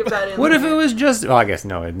whether to leave that in. What if it was just? Well, I guess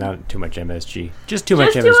no, not too much MSG. Just too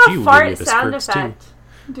much Just do MSG a will fart give you the sound squirts effect.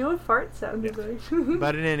 Do a fart sound effect.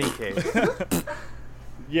 But in any case,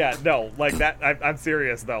 Yeah, no, like that. I'm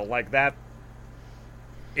serious though. Like that,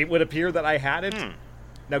 it would appear that I had it.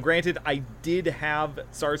 Now, granted, I did have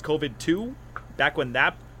SARS-CoV-2 back when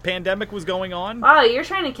that pandemic was going on. Wow, you're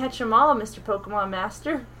trying to catch them all, Mr. Pokemon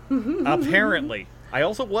Master. Apparently, I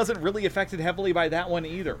also wasn't really affected heavily by that one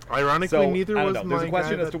either. ironically, So, neither I don't was know. There's my a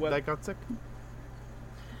question guy as to whether that got sick.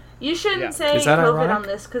 You shouldn't Yeah. say Is that COVID ironic? on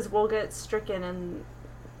this because we'll get stricken and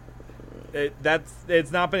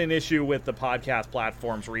It's not been an issue with the podcast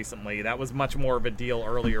platforms recently. That was much more of a deal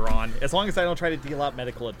earlier on. As long as I don't try to deal out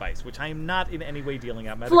medical advice, which I am not in any way dealing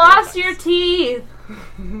out medical floss advice. your teeth.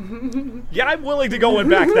 Yeah, I'm willing to go and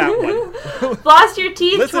back that one. Floss your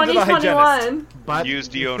teeth. Listen to the 2021. But Use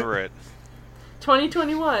deodorant.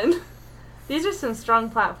 2021. These are some strong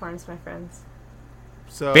platforms, my friends.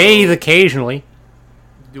 so Bathe occasionally.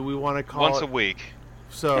 do we want to call Once it? a week.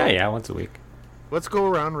 So Yeah, once a week. let's go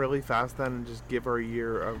around really fast then and just give our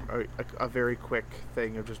year a very quick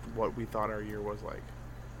thing of just what we thought our year was like.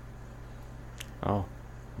 Oh,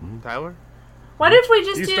 Tyler? What if we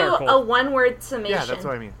just You do start, Cole. a one-word summation? Yeah, that's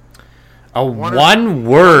what I mean. a One or- one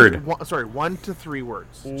word. 1 to 3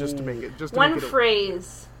 words, just to make it just to One make it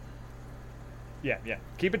phrase. Yeah.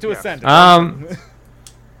 Keep it to a Yes. sentence.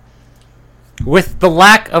 With the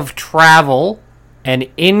lack of travel, an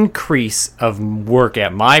increase of work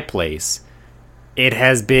at my place, it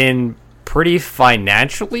has been pretty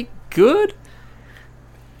financially good.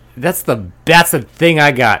 That's the thing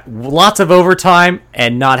I got. Lots of overtime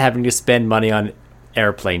and not having to spend money on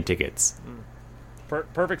airplane tickets.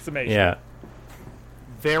 Perfect summation. Yeah.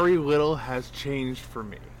 Very little has changed for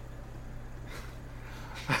me.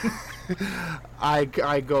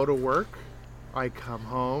 I go to work, I come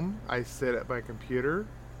home, I sit at my computer,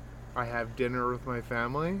 I have dinner with my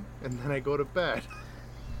family, and then I go to bed.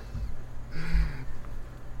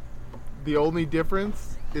 The only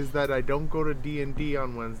difference is that I don't go to D&D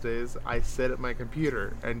on Wednesdays. I sit at my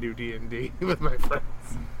computer and do D&D with my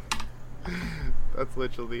friends. That's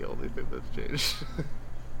literally the only thing that's changed.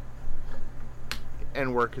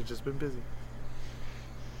 And work has just been busy.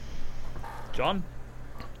 John?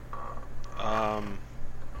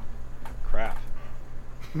 Crap.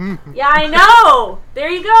 Yeah, I know. There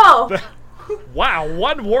you go. Wow,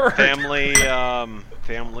 one word.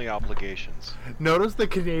 Family obligations. Notice the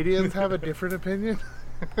Canadians have a different opinion?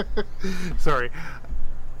 Sorry.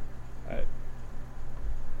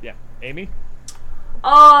 Yeah. Amy?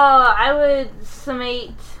 Oh, I would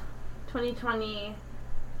summate 2020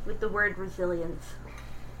 with the word resilience.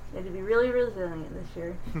 You had to be really resilient this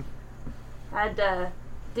year. I had to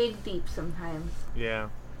dig deep sometimes. Yeah.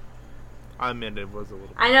 I meant it was a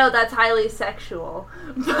little... I know that's highly sexual.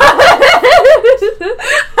 So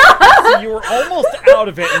you were almost out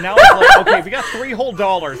of it, and now it's like, okay, we got $3 whole.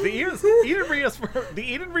 The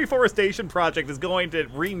Eden Reforestation Project is going to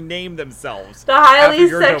rename themselves. The highly after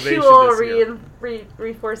your sexual donation this year.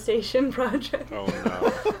 reforestation project. Oh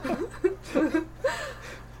no.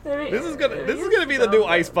 This is gonna be the new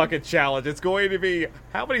ice bucket challenge. It's going to be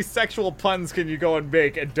how many sexual puns can you go and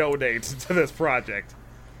make and donate to this project.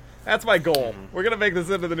 That's my goal. We're gonna make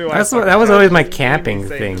this into the new ice bucket. That was always my challenge. camping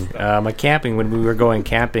Saying thing. this stuff. My camping, when we were going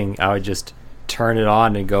camping, I would just turn it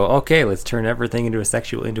on and go, okay, let's turn everything into a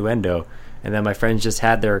sexual innuendo. And then my friends just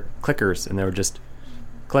had their clickers, and they were just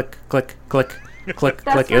click, click, click, click,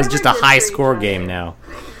 That's click. It was just a never good high for each score other. game now.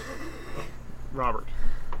 Robert.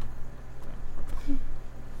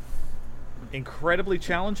 Incredibly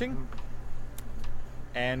challenging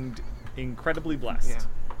and incredibly blessed. Yeah.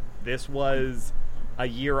 This was a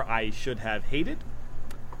year I should have hated.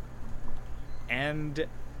 And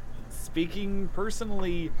speaking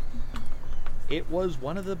personally, it was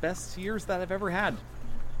one of the best years that I've ever had.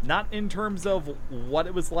 Not in terms of what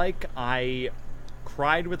it was like. I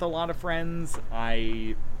cried with a lot of friends.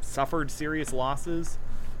 I suffered serious losses.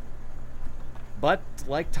 But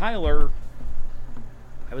like Tyler,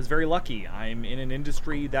 I was very lucky. I'm in an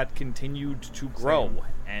industry that continued to grow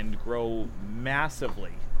and grow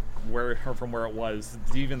massively from where it was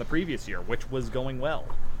even the previous year, which was going well.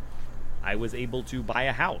 I was able to buy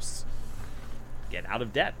a house, get out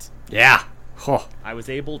of debt. Yeah. Oh. I was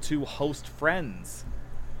able to host friends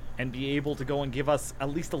and be able to go and give us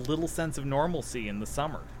at least a little sense of normalcy in the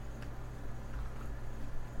summer.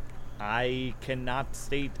 I cannot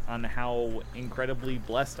state on how incredibly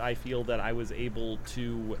blessed I feel that I was able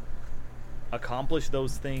to accomplish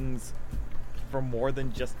those things for more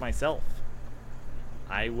than just myself.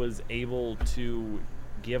 I was able to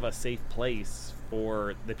give a safe place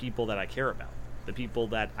for the people that I care about, the people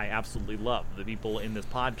that I absolutely love, the people in this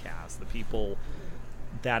podcast, the people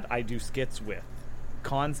that I do skits with.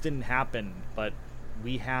 Cons didn't happen, but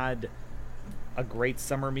we had a great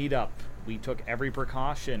summer meetup. We took every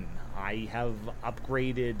precaution. I have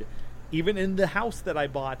upgraded, even in the house that I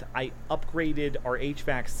bought, I upgraded our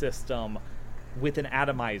HVAC system with an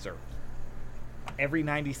atomizer. Every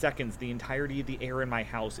 90 seconds, the entirety of the air in my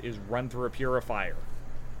house is run through a purifier.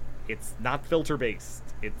 It's not filter-based.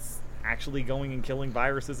 It's actually going and killing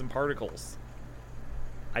viruses and particles.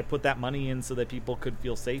 I put that money in so that people could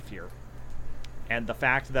feel safe here. And the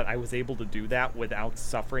fact that I was able to do that without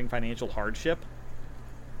suffering financial hardship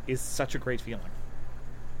is such a great feeling.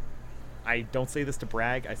 I don't say this to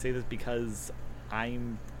brag. I say this because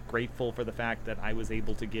I'm grateful for the fact that I was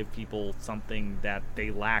able to give people something that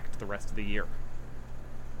they lacked the rest of the year.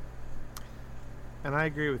 And I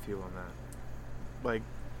agree with you on that. Like,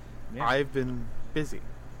 Yeah. I've been busy.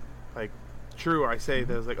 Like, true, I say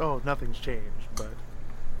that it's like, oh, nothing's changed, but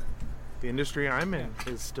the industry I'm in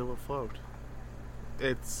is still afloat.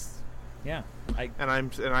 It's Yeah.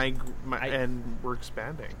 and we're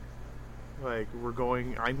expanding. Like, we're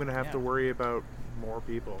going. I'm gonna have to worry about more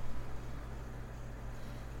people.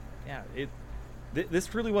 Yeah,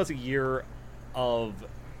 this really was a year of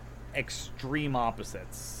extreme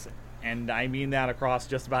opposites, and I mean that across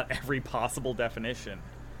just about every possible definition.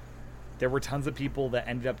 there were tons of people that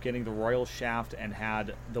ended up getting the royal shaft and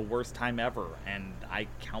had the worst time ever, and I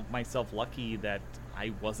count myself lucky that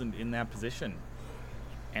I wasn't in that position.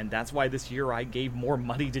 And that's why this year I gave more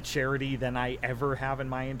money to charity than I ever have in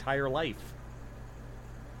my entire life.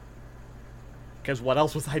 Because what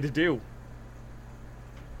else was I to do?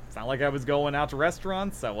 It's not like I was going out to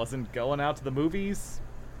restaurants. I wasn't going out to the movies.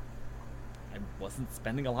 I wasn't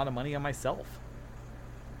spending a lot of money on myself.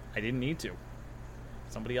 I didn't need to.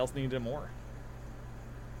 Somebody else needed it more.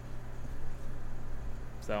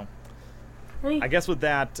 So, I guess with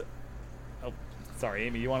that... Oh, sorry,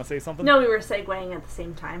 Amy, you want to say something? No, we were segueing at the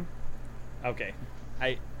same time. Okay.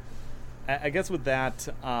 I guess with that,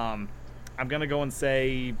 I'm going to go and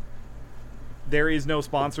say there is no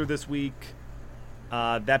sponsor this week.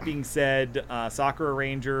 That being said, Sakura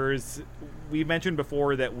Rangers, we mentioned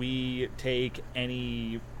before that we take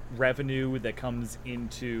any revenue that comes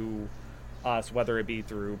into us, whether it be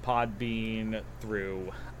through Podbean,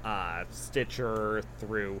 through Stitcher,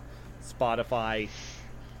 through Spotify,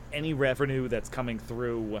 any revenue that's coming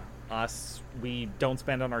through us, we don't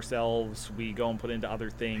spend on ourselves. We go and put into other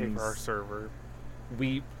things. Pay for our server.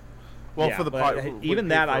 For the pod, even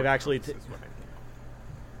that I've actually...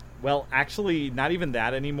 Well, actually, not even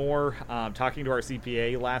that anymore. Talking to our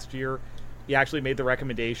CPA last year, he actually made the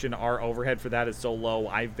recommendation. Our overhead for that is so low.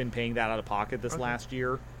 I've been paying that out of pocket this last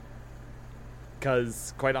year.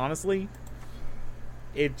 Because, quite honestly,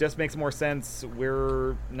 it just makes more sense.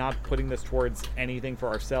 We're not putting this towards anything for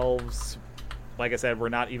ourselves. Like I said, we're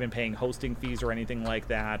not even paying hosting fees or anything like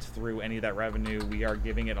that through any of that revenue. We are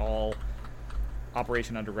giving it all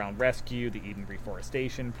Operation Underground Rescue, the Eden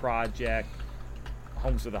Reforestation Project,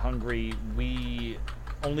 Homes for the Hungry. We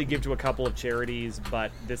only give to a couple of charities,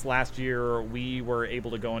 but this last year we were able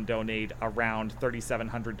to go and donate around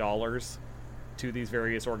 $3,700 to these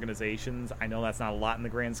various organizations. I know that's not a lot in the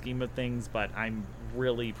grand scheme of things, but I'm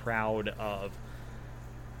really proud of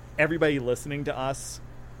everybody listening to us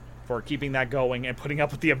for keeping that going and putting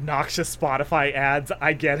up with the obnoxious Spotify ads.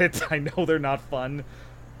 I get it. I know they're not fun,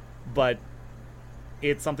 but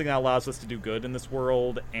it's something that allows us to do good in this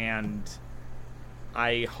world, and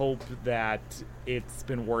I hope that it's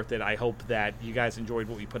been worth it. I hope that you guys enjoyed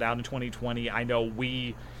what we put out in 2020. I know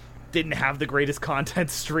we didn't have the greatest content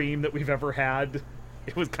stream that we've ever had.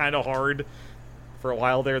 It was kind of hard for a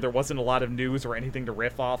while there. There wasn't a lot of news or anything to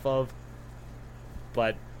riff off of,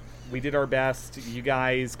 but we did our best. You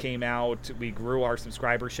guys came out. We grew our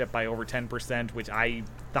subscribership by over 10%, which I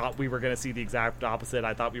thought we were going to see the exact opposite.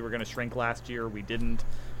 I thought we were going to shrink last year. We didn't.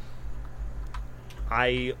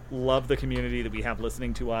 I love the community that we have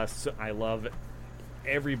listening to us. I love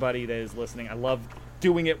everybody that is listening. I love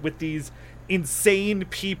doing it with these insane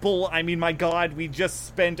people. I mean, my God, we just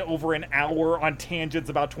spent over an hour on tangents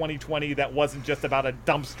about 2020 that wasn't just about a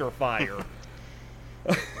dumpster fire.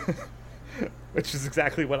 Which is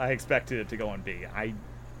exactly what I expected it to go and be.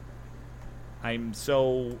 I'm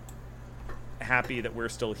so happy that we're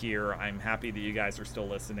still here. I'm happy that you guys are still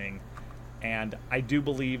listening. And I do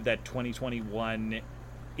believe that 2021,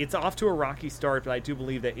 it's off to a rocky start, but I do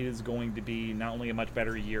believe that it is going to be not only a much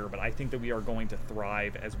better year, but I think that we are going to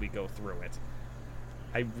thrive as we go through it.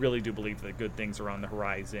 I really do believe that good things are on the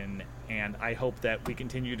horizon, and I hope that we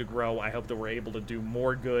continue to grow. I hope that we're able to do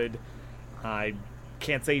more good. I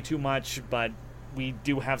can't say too much, but we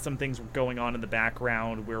do have some things going on in the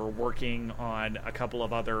background. We're working on a couple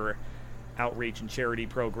of other outreach and charity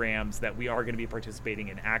programs that we are going to be participating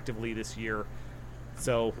in actively this year.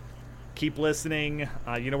 So keep listening.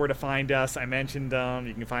 You know where to find us. I mentioned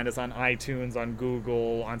you can find us on iTunes, on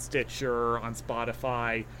Google, on Stitcher, on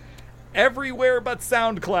Spotify, everywhere but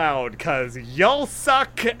SoundCloud, because y'all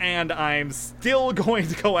suck, and I'm still going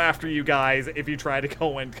to go after you guys if you try to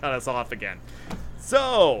go and cut us off again.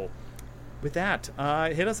 So with that,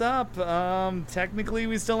 hit us up. Technically,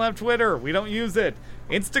 we still have Twitter. We don't use it.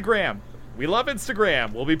 Instagram. We love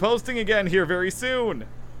Instagram. We'll be posting again here very soon.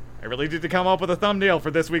 I really need to come up with a thumbnail for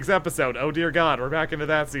this week's episode. Oh, dear God. We're back into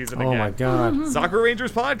that season again. Oh, my God. Sakura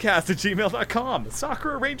Rangers Podcast at gmail.com.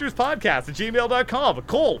 Sakura Rangers Podcast at gmail.com.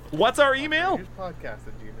 Cole, what's our email? Podcast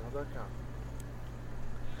at gmail.com.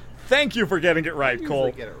 Thank you for getting it right, Cole.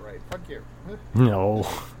 I get it right. Fuck you. No.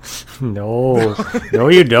 No,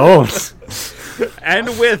 you don't. And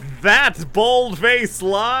with that bold-faced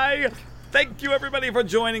lie, thank you, everybody, for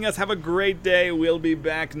joining us. Have a great day. We'll be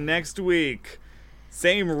back next week.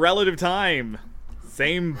 Same relative time.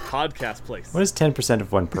 Same podcast place. What is 10%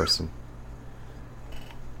 of one person?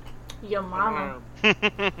 Your mama.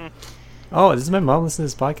 Oh, does my mom listen to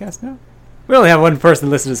this podcast now? We only have one person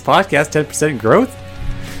listen to this podcast. 10% growth?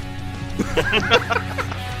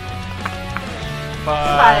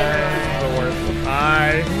 Bye, everyone. The worst.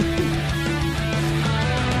 Bye.